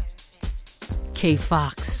 K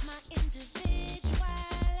Fox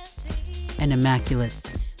and Immaculate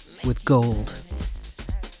with Gold.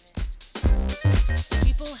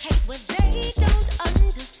 People hate what they don't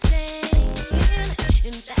understand,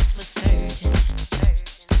 and that's for certain.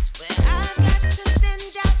 But I've got to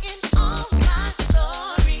stand out in all my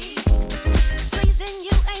glory. Pleasing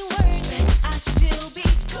you ain't worth it, I still be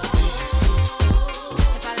gold.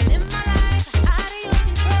 If I live my life out of your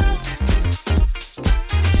control,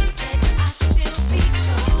 then I still be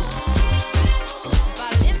gold. If I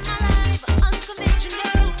live my life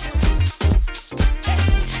unconventional,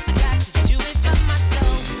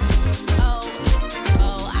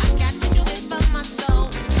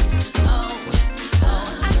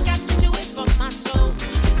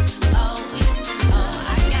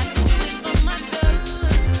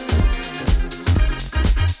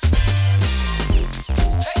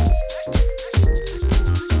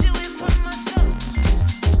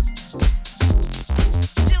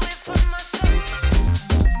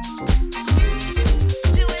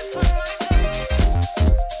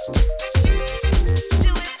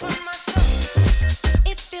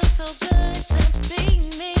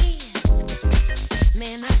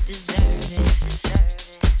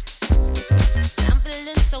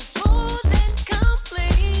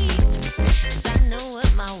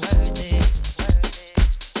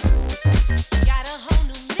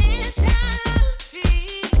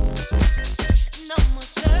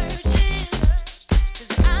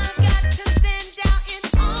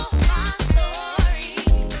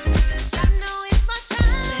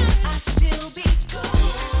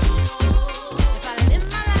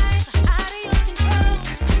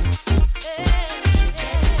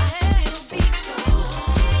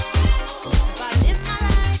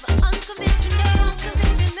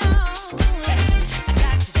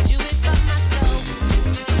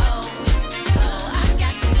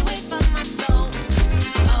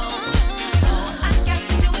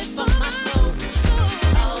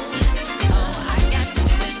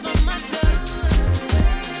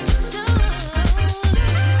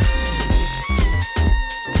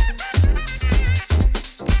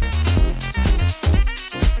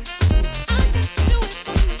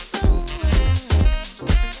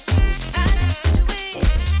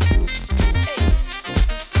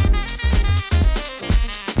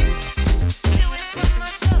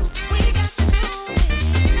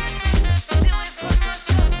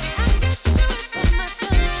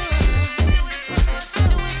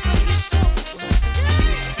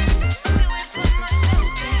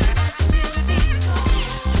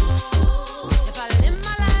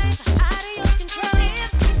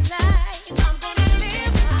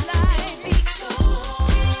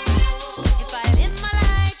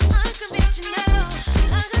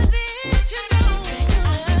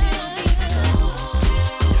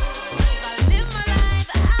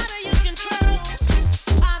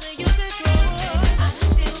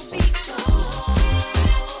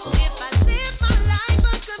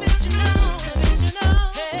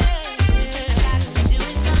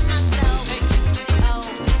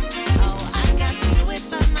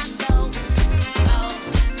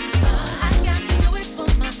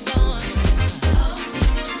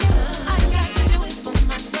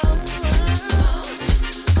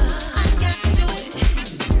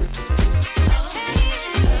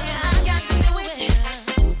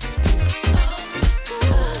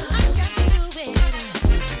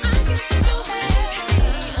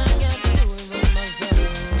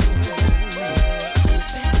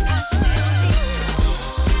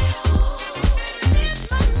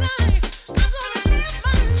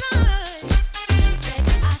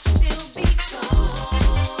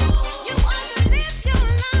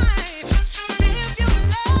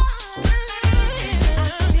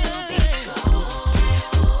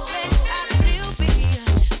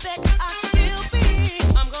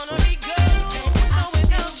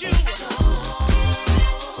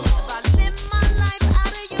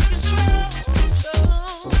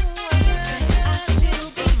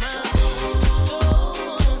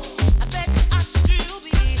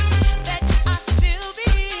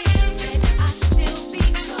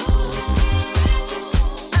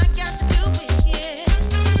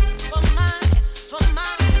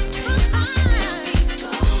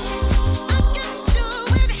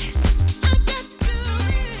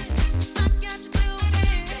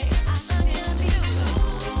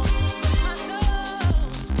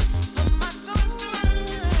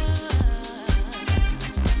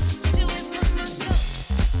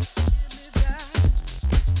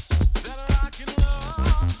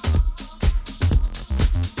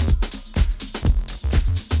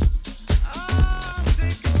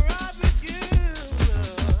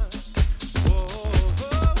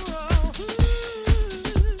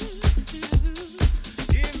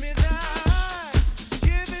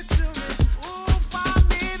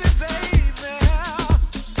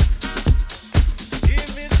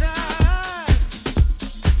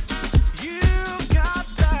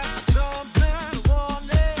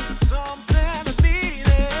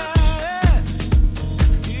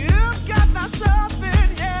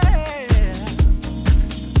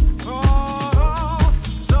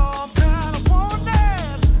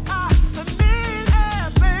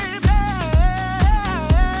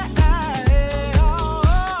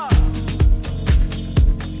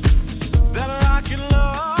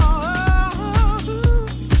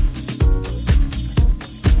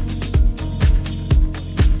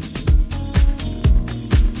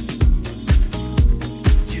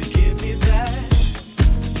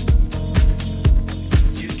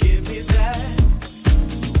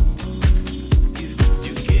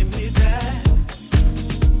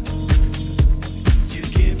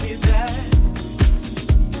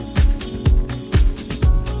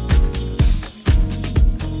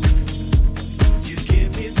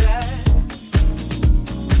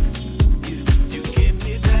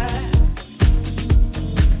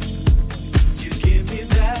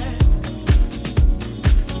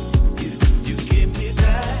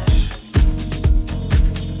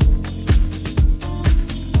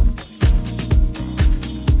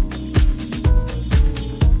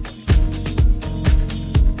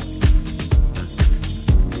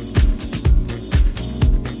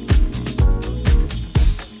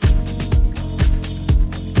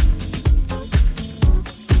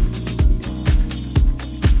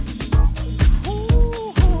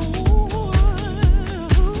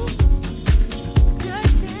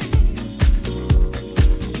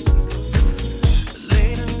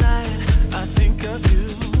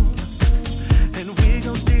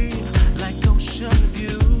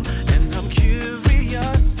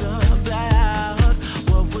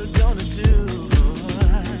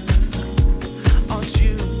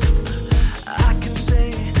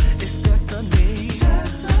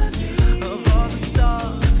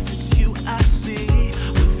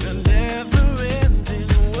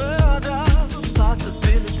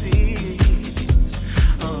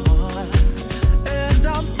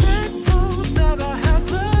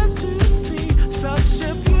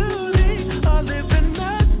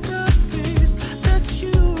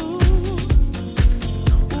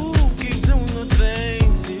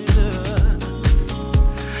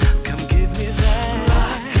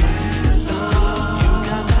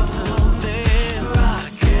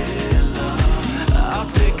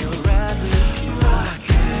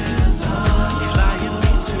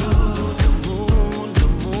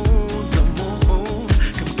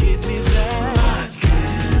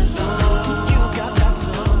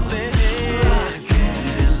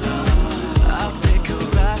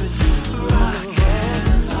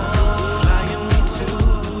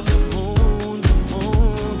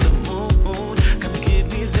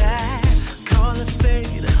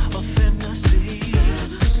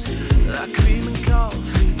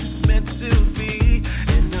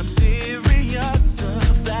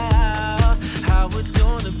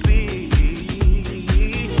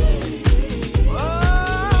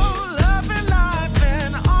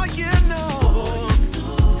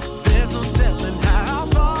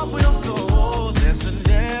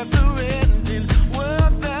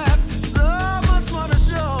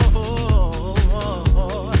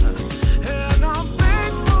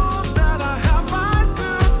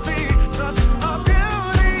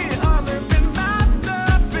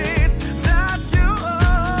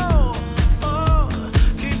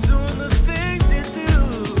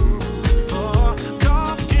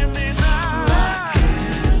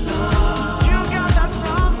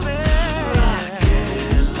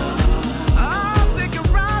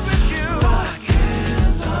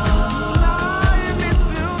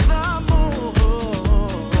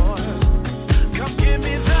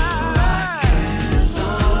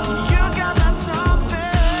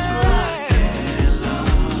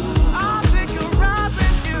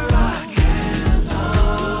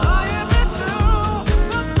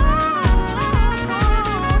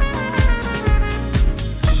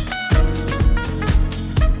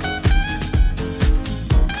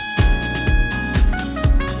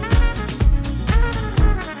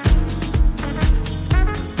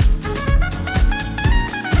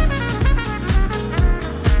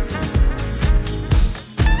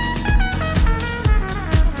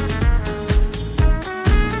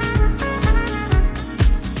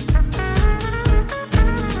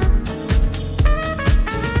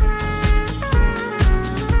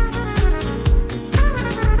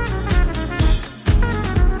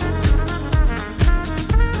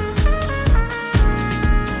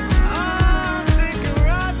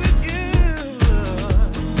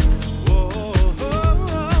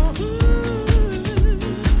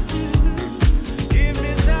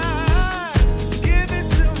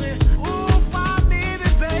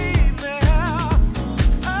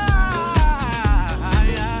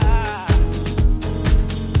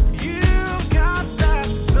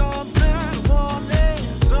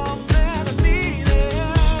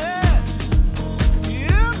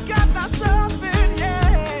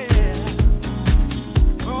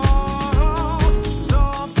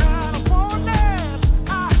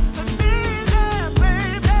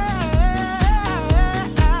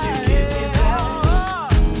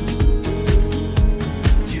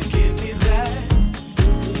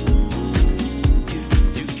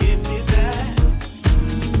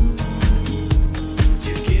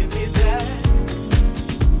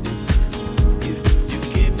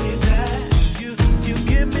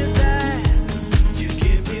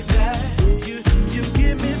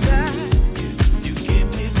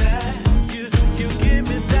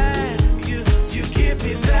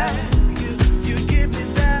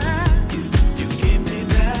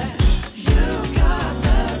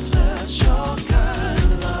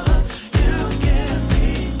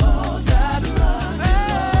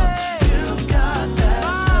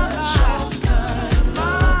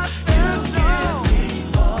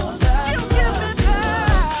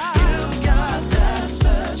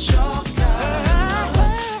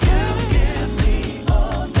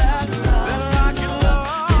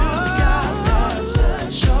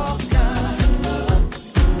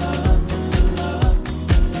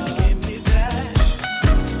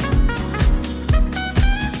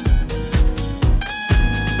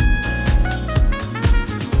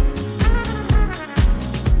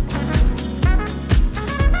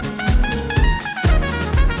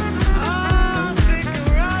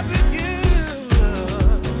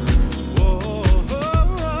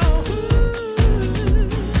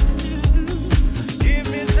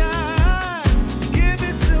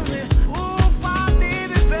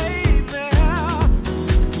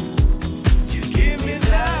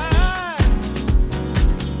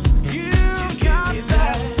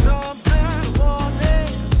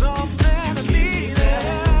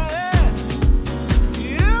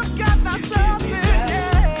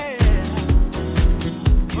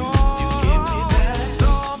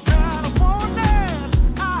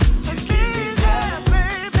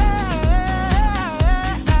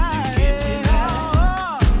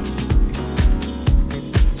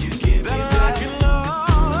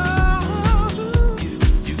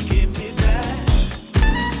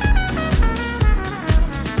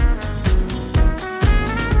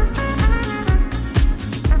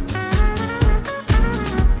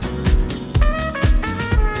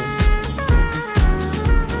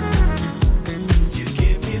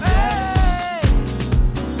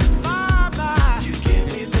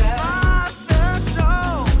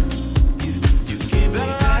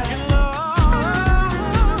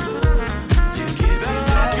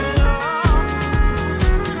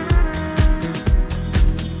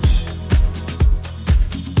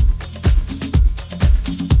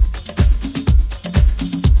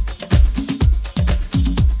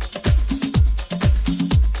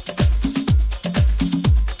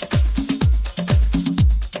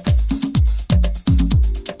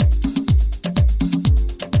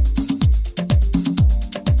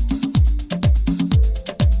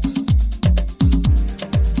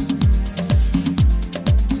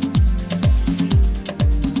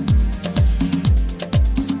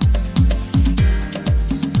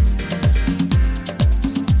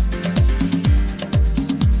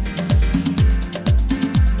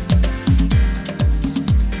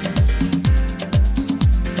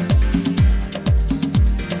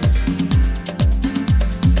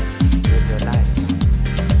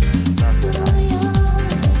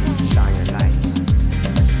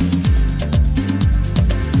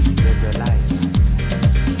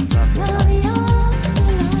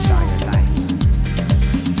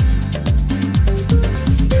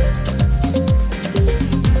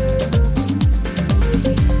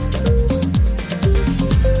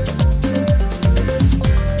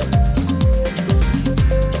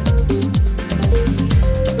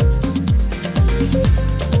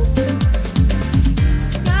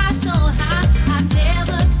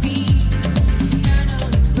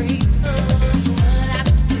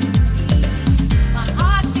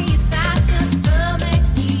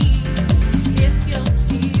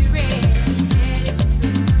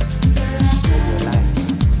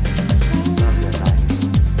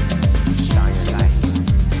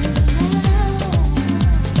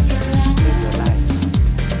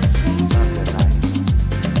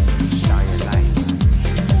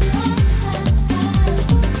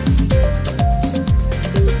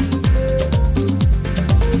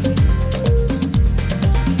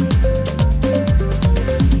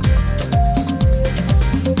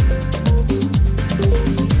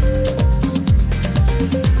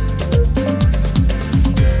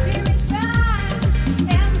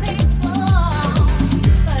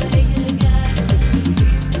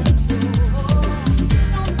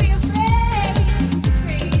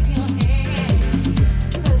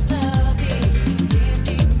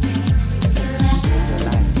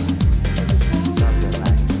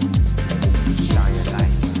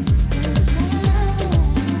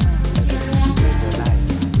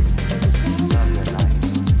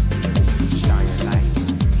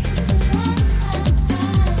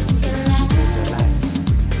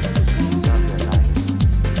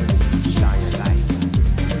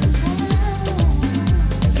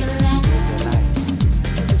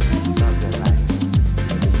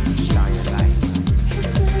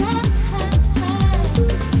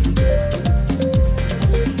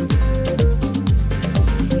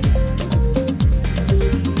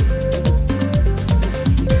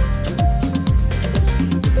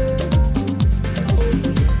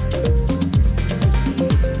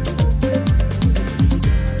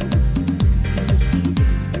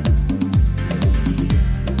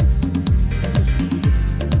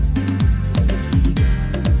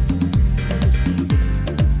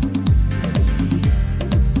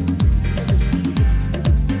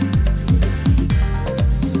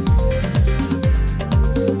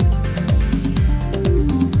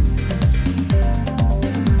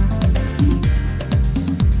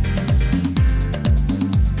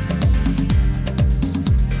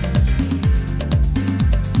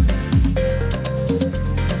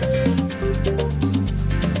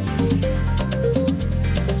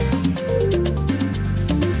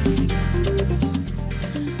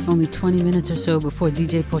 20 minutes or so before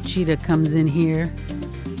DJ Pochita comes in here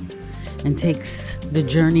and takes the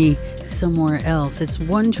journey somewhere else. It's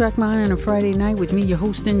One Track Mind on a Friday night with me, your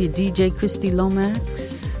hosting, your DJ, Christy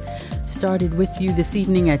Lomax. Started with you this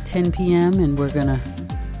evening at 10 p.m. and we're going to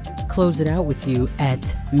close it out with you at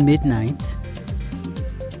midnight.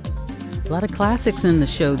 A lot of classics in the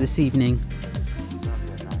show this evening.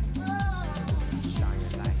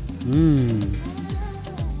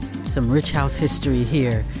 Some rich house history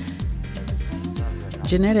here.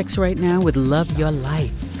 Genetics right now with Love Your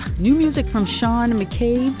Life. New music from Sean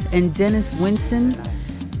McCabe and Dennis Winston.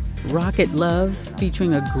 Rocket Love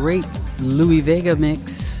featuring a great Louis Vega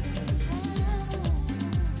mix.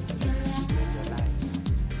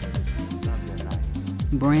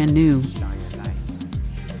 Brand new.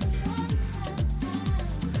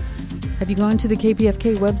 Have you gone to the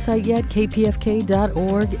KPFK website yet?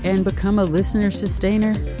 kpfk.org and become a listener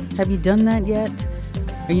sustainer? Have you done that yet?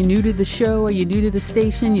 Are you new to the show? Are you new to the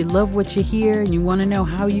station? You love what you hear and you want to know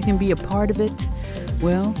how you can be a part of it?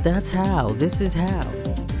 Well, that's how. This is how.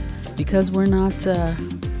 Because we're not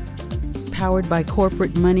powered by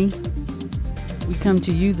corporate money, we come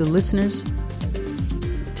to you, the listeners,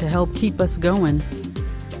 to help keep us going.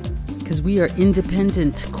 Because we are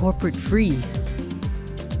independent, corporate free.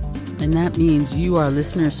 And that means you, our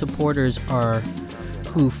listener supporters, are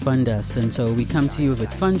who fund us. And so we come to you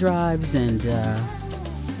with fund drives. And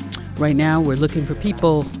right now we're looking for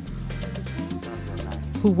people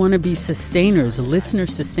who want to be sustainers, listener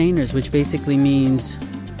sustainers, which basically means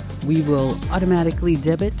we will automatically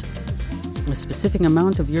debit a specific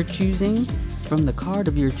amount of your choosing from the card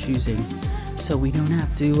of your choosing. So we don't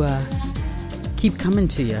have to keep coming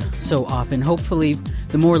to you so often. Hopefully,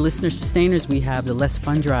 the more listener sustainers we have, the less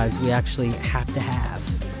fund drives we actually have to have,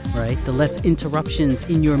 right? The less interruptions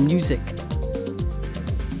in your music.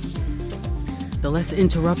 The less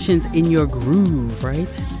interruptions in your groove,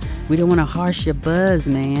 right? We don't want to harsh your buzz,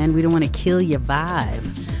 man. We don't want to kill your vibe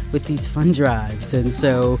with these fund drives. And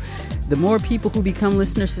so the more people who become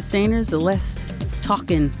listener sustainers, the less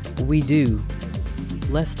talking we do.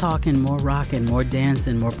 Less talking, more rocking, more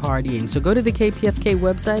dancing, more partying. So go to the KPFK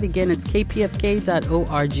website. Again, it's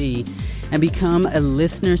kpfk.org and become a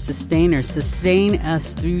listener sustainer. Sustain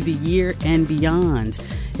us through the year and beyond.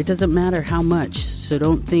 It doesn't matter how much, so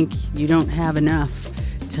don't think you don't have enough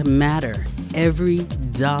to matter. Every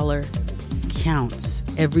dollar counts.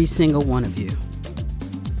 Every single one of you.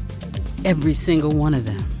 Every single one of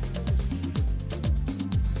them.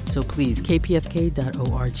 So please,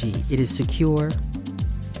 kpfk.org. It is secure.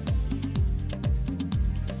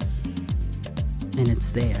 And it's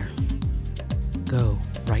there. Go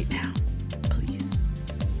right now, please.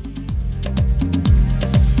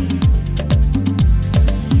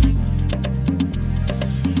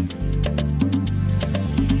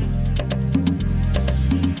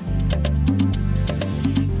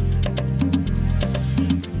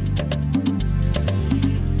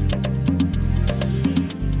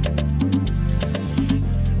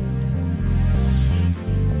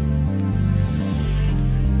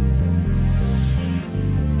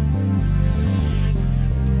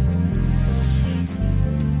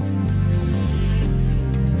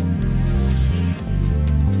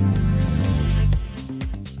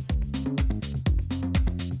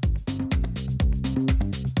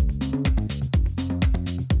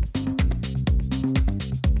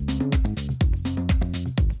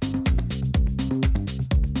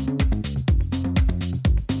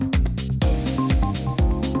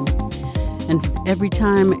 Every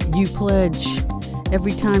time you pledge,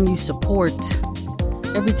 every time you support,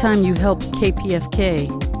 every time you help KPFK,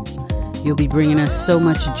 you'll be bringing us so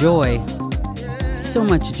much joy. So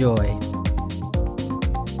much joy.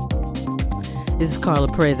 This is Carla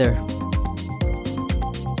Prather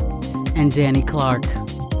and Danny Clark.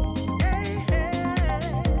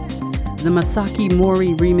 The Masaki Mori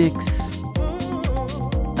remix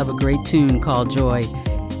of a great tune called Joy.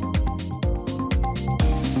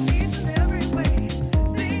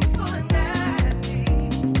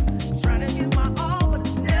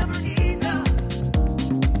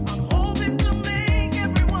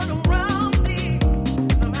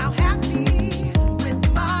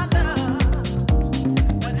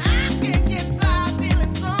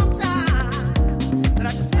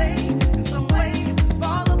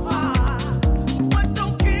 What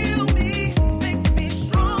don't kill me makes me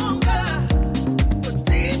stronger.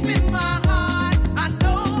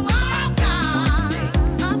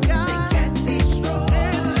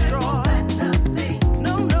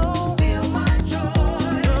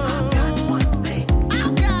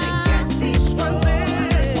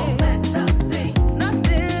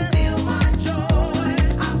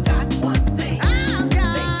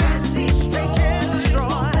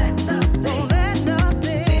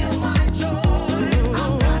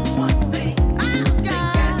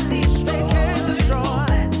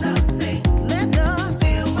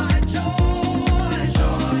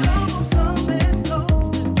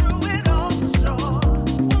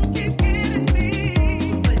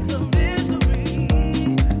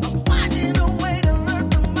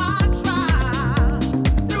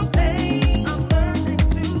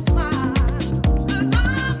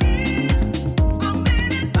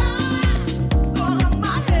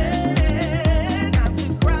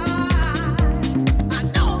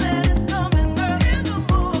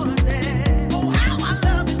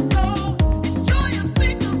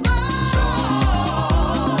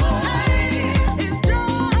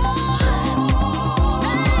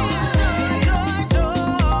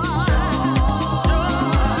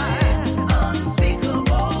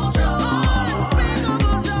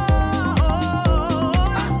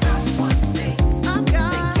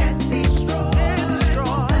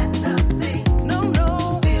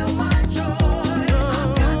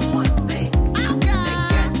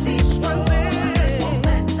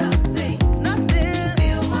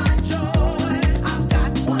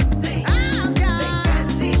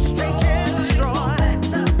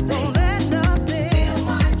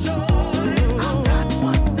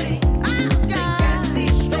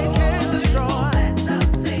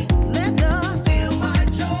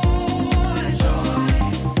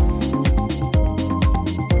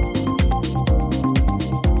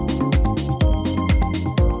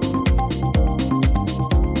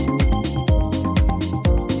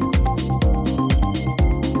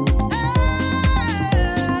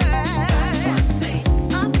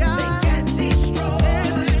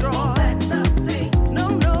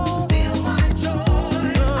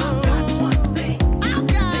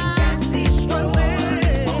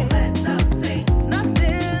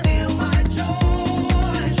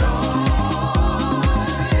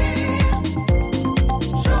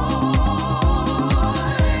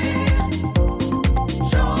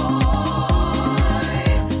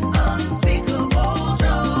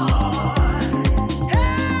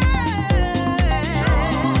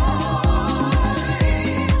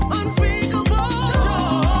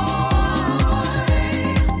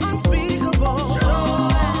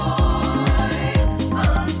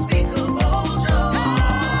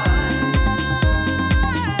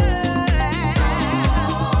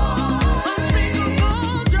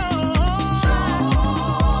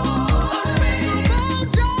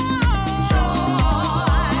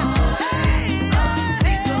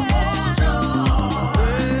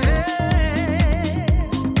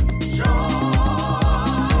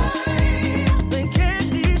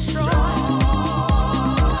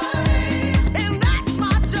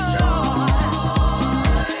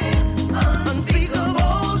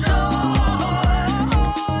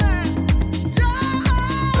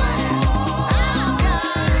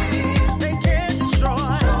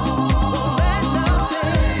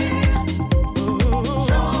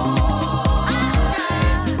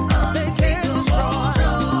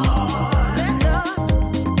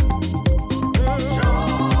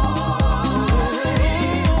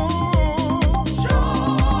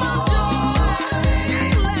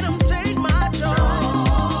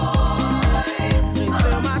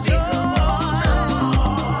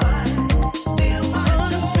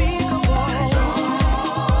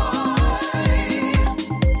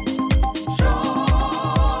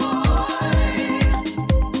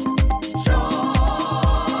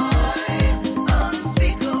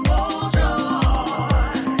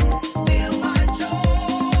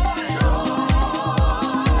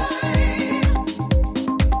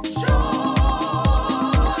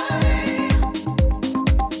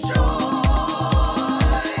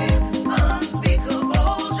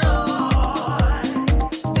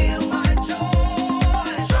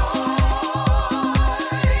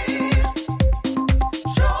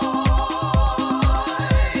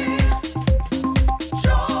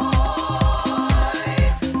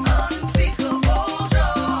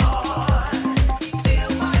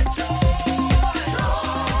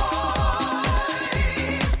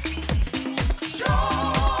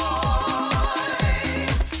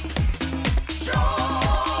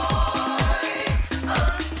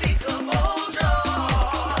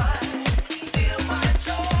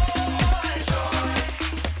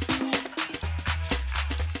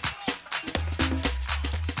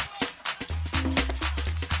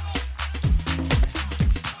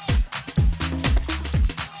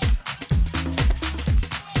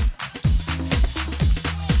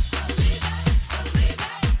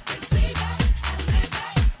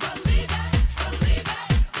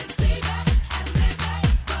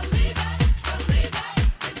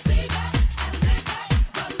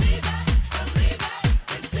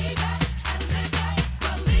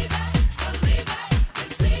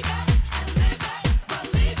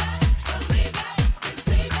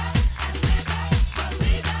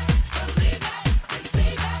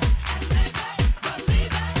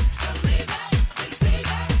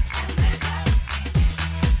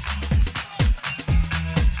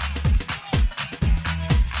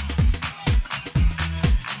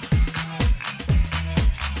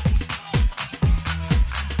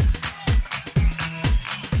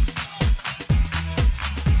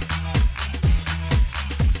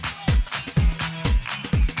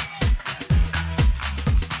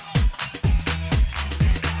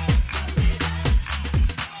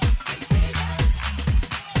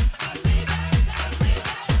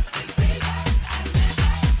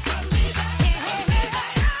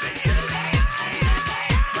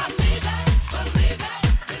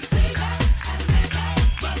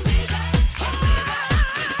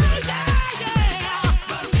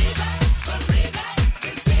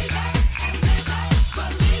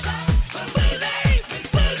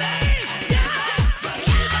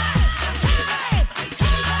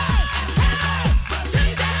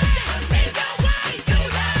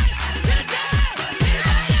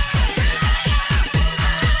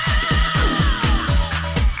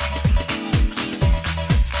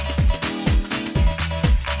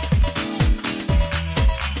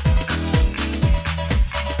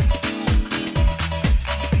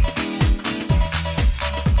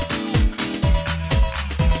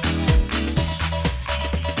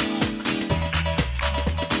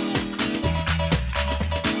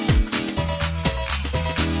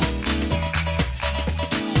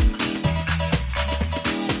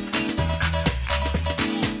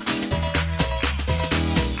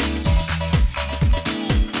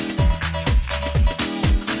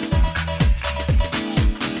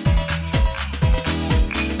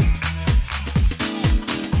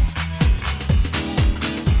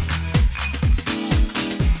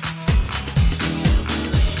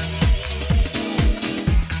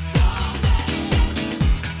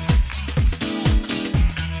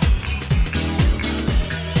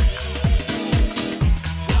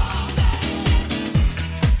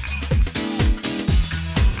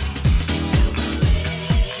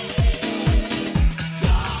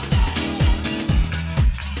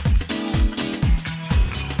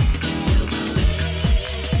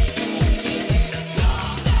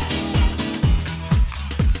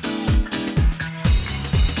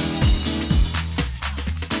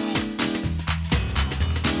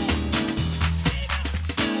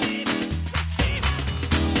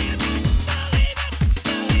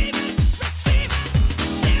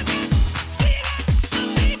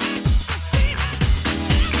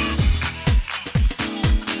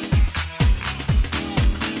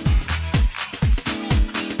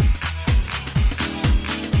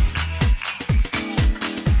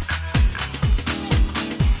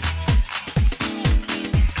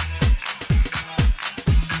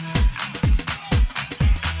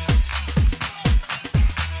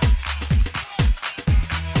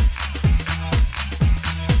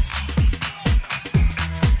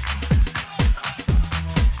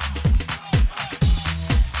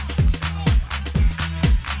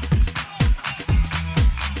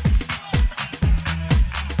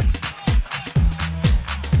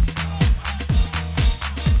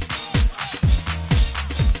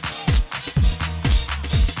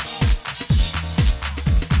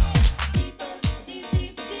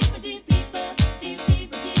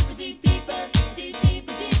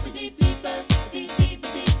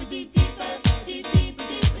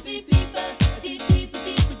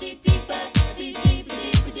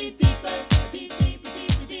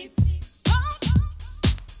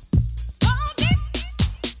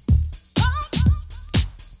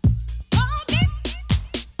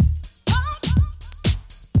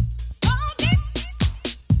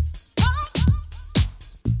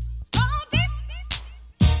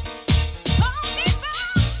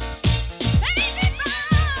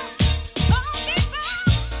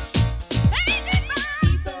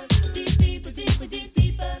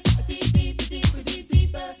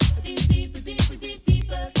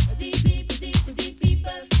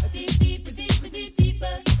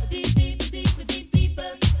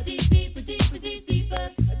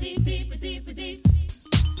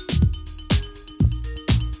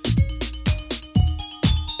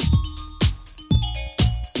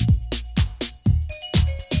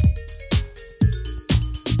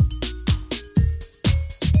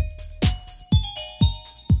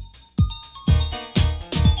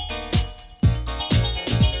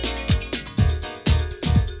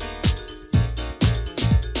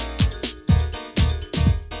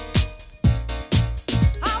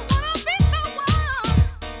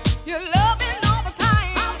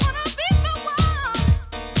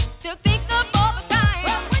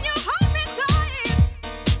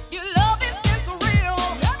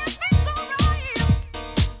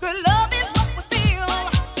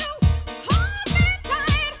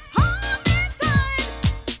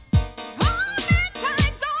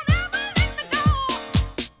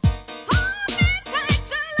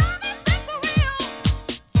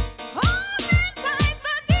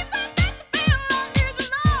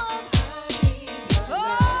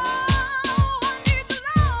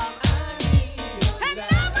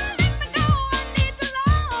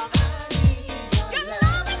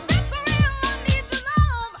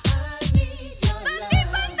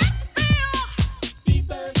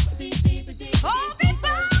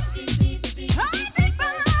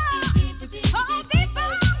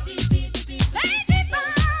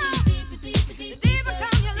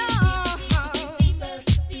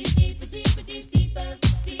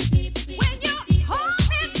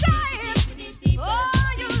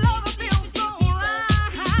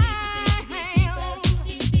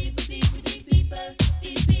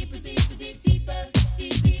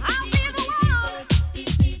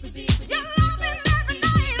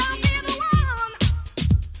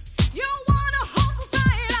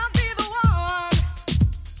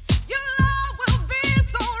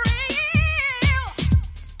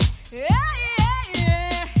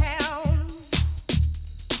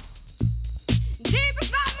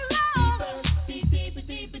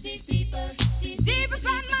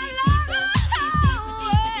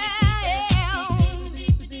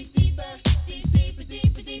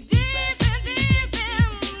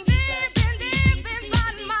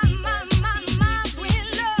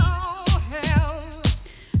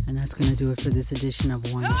 for this edition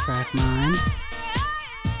of One Track Mind.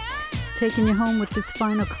 Taking you home with this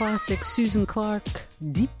final classic, Susan Clark,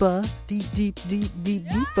 Deeper,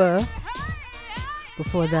 Deeper.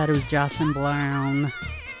 Before that, it was Jocelyn Brown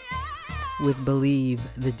with Believe,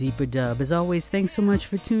 the deeper dub. As always, thanks so much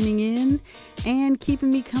for tuning in and keeping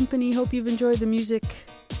me company. Hope you've enjoyed the music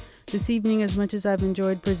this evening as much as I've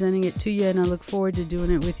enjoyed presenting it to you, and I look forward to doing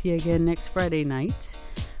it with you again next Friday night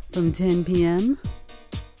from 10 p.m.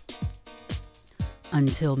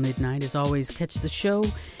 until midnight. As always, catch the show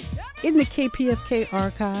in the KPFK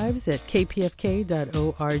archives at kpfk.org,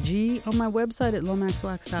 on my website at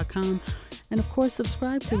lomaxwax.com, and of course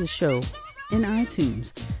subscribe to the show in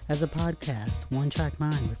iTunes as a podcast, One Track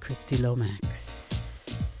Mind with Christy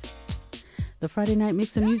Lomax. The Friday night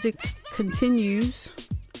mix of music continues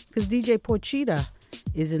because DJ Porchita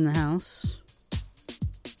is in the house.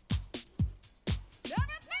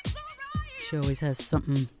 She always has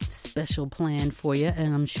something special planned for you,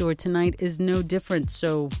 and I'm sure tonight is no different,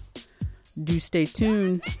 so do stay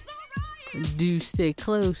tuned, do stay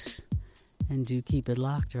close, and do keep it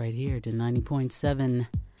locked right here to 90.7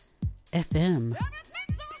 FM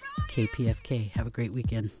KPFK. Have a great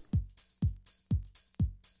weekend.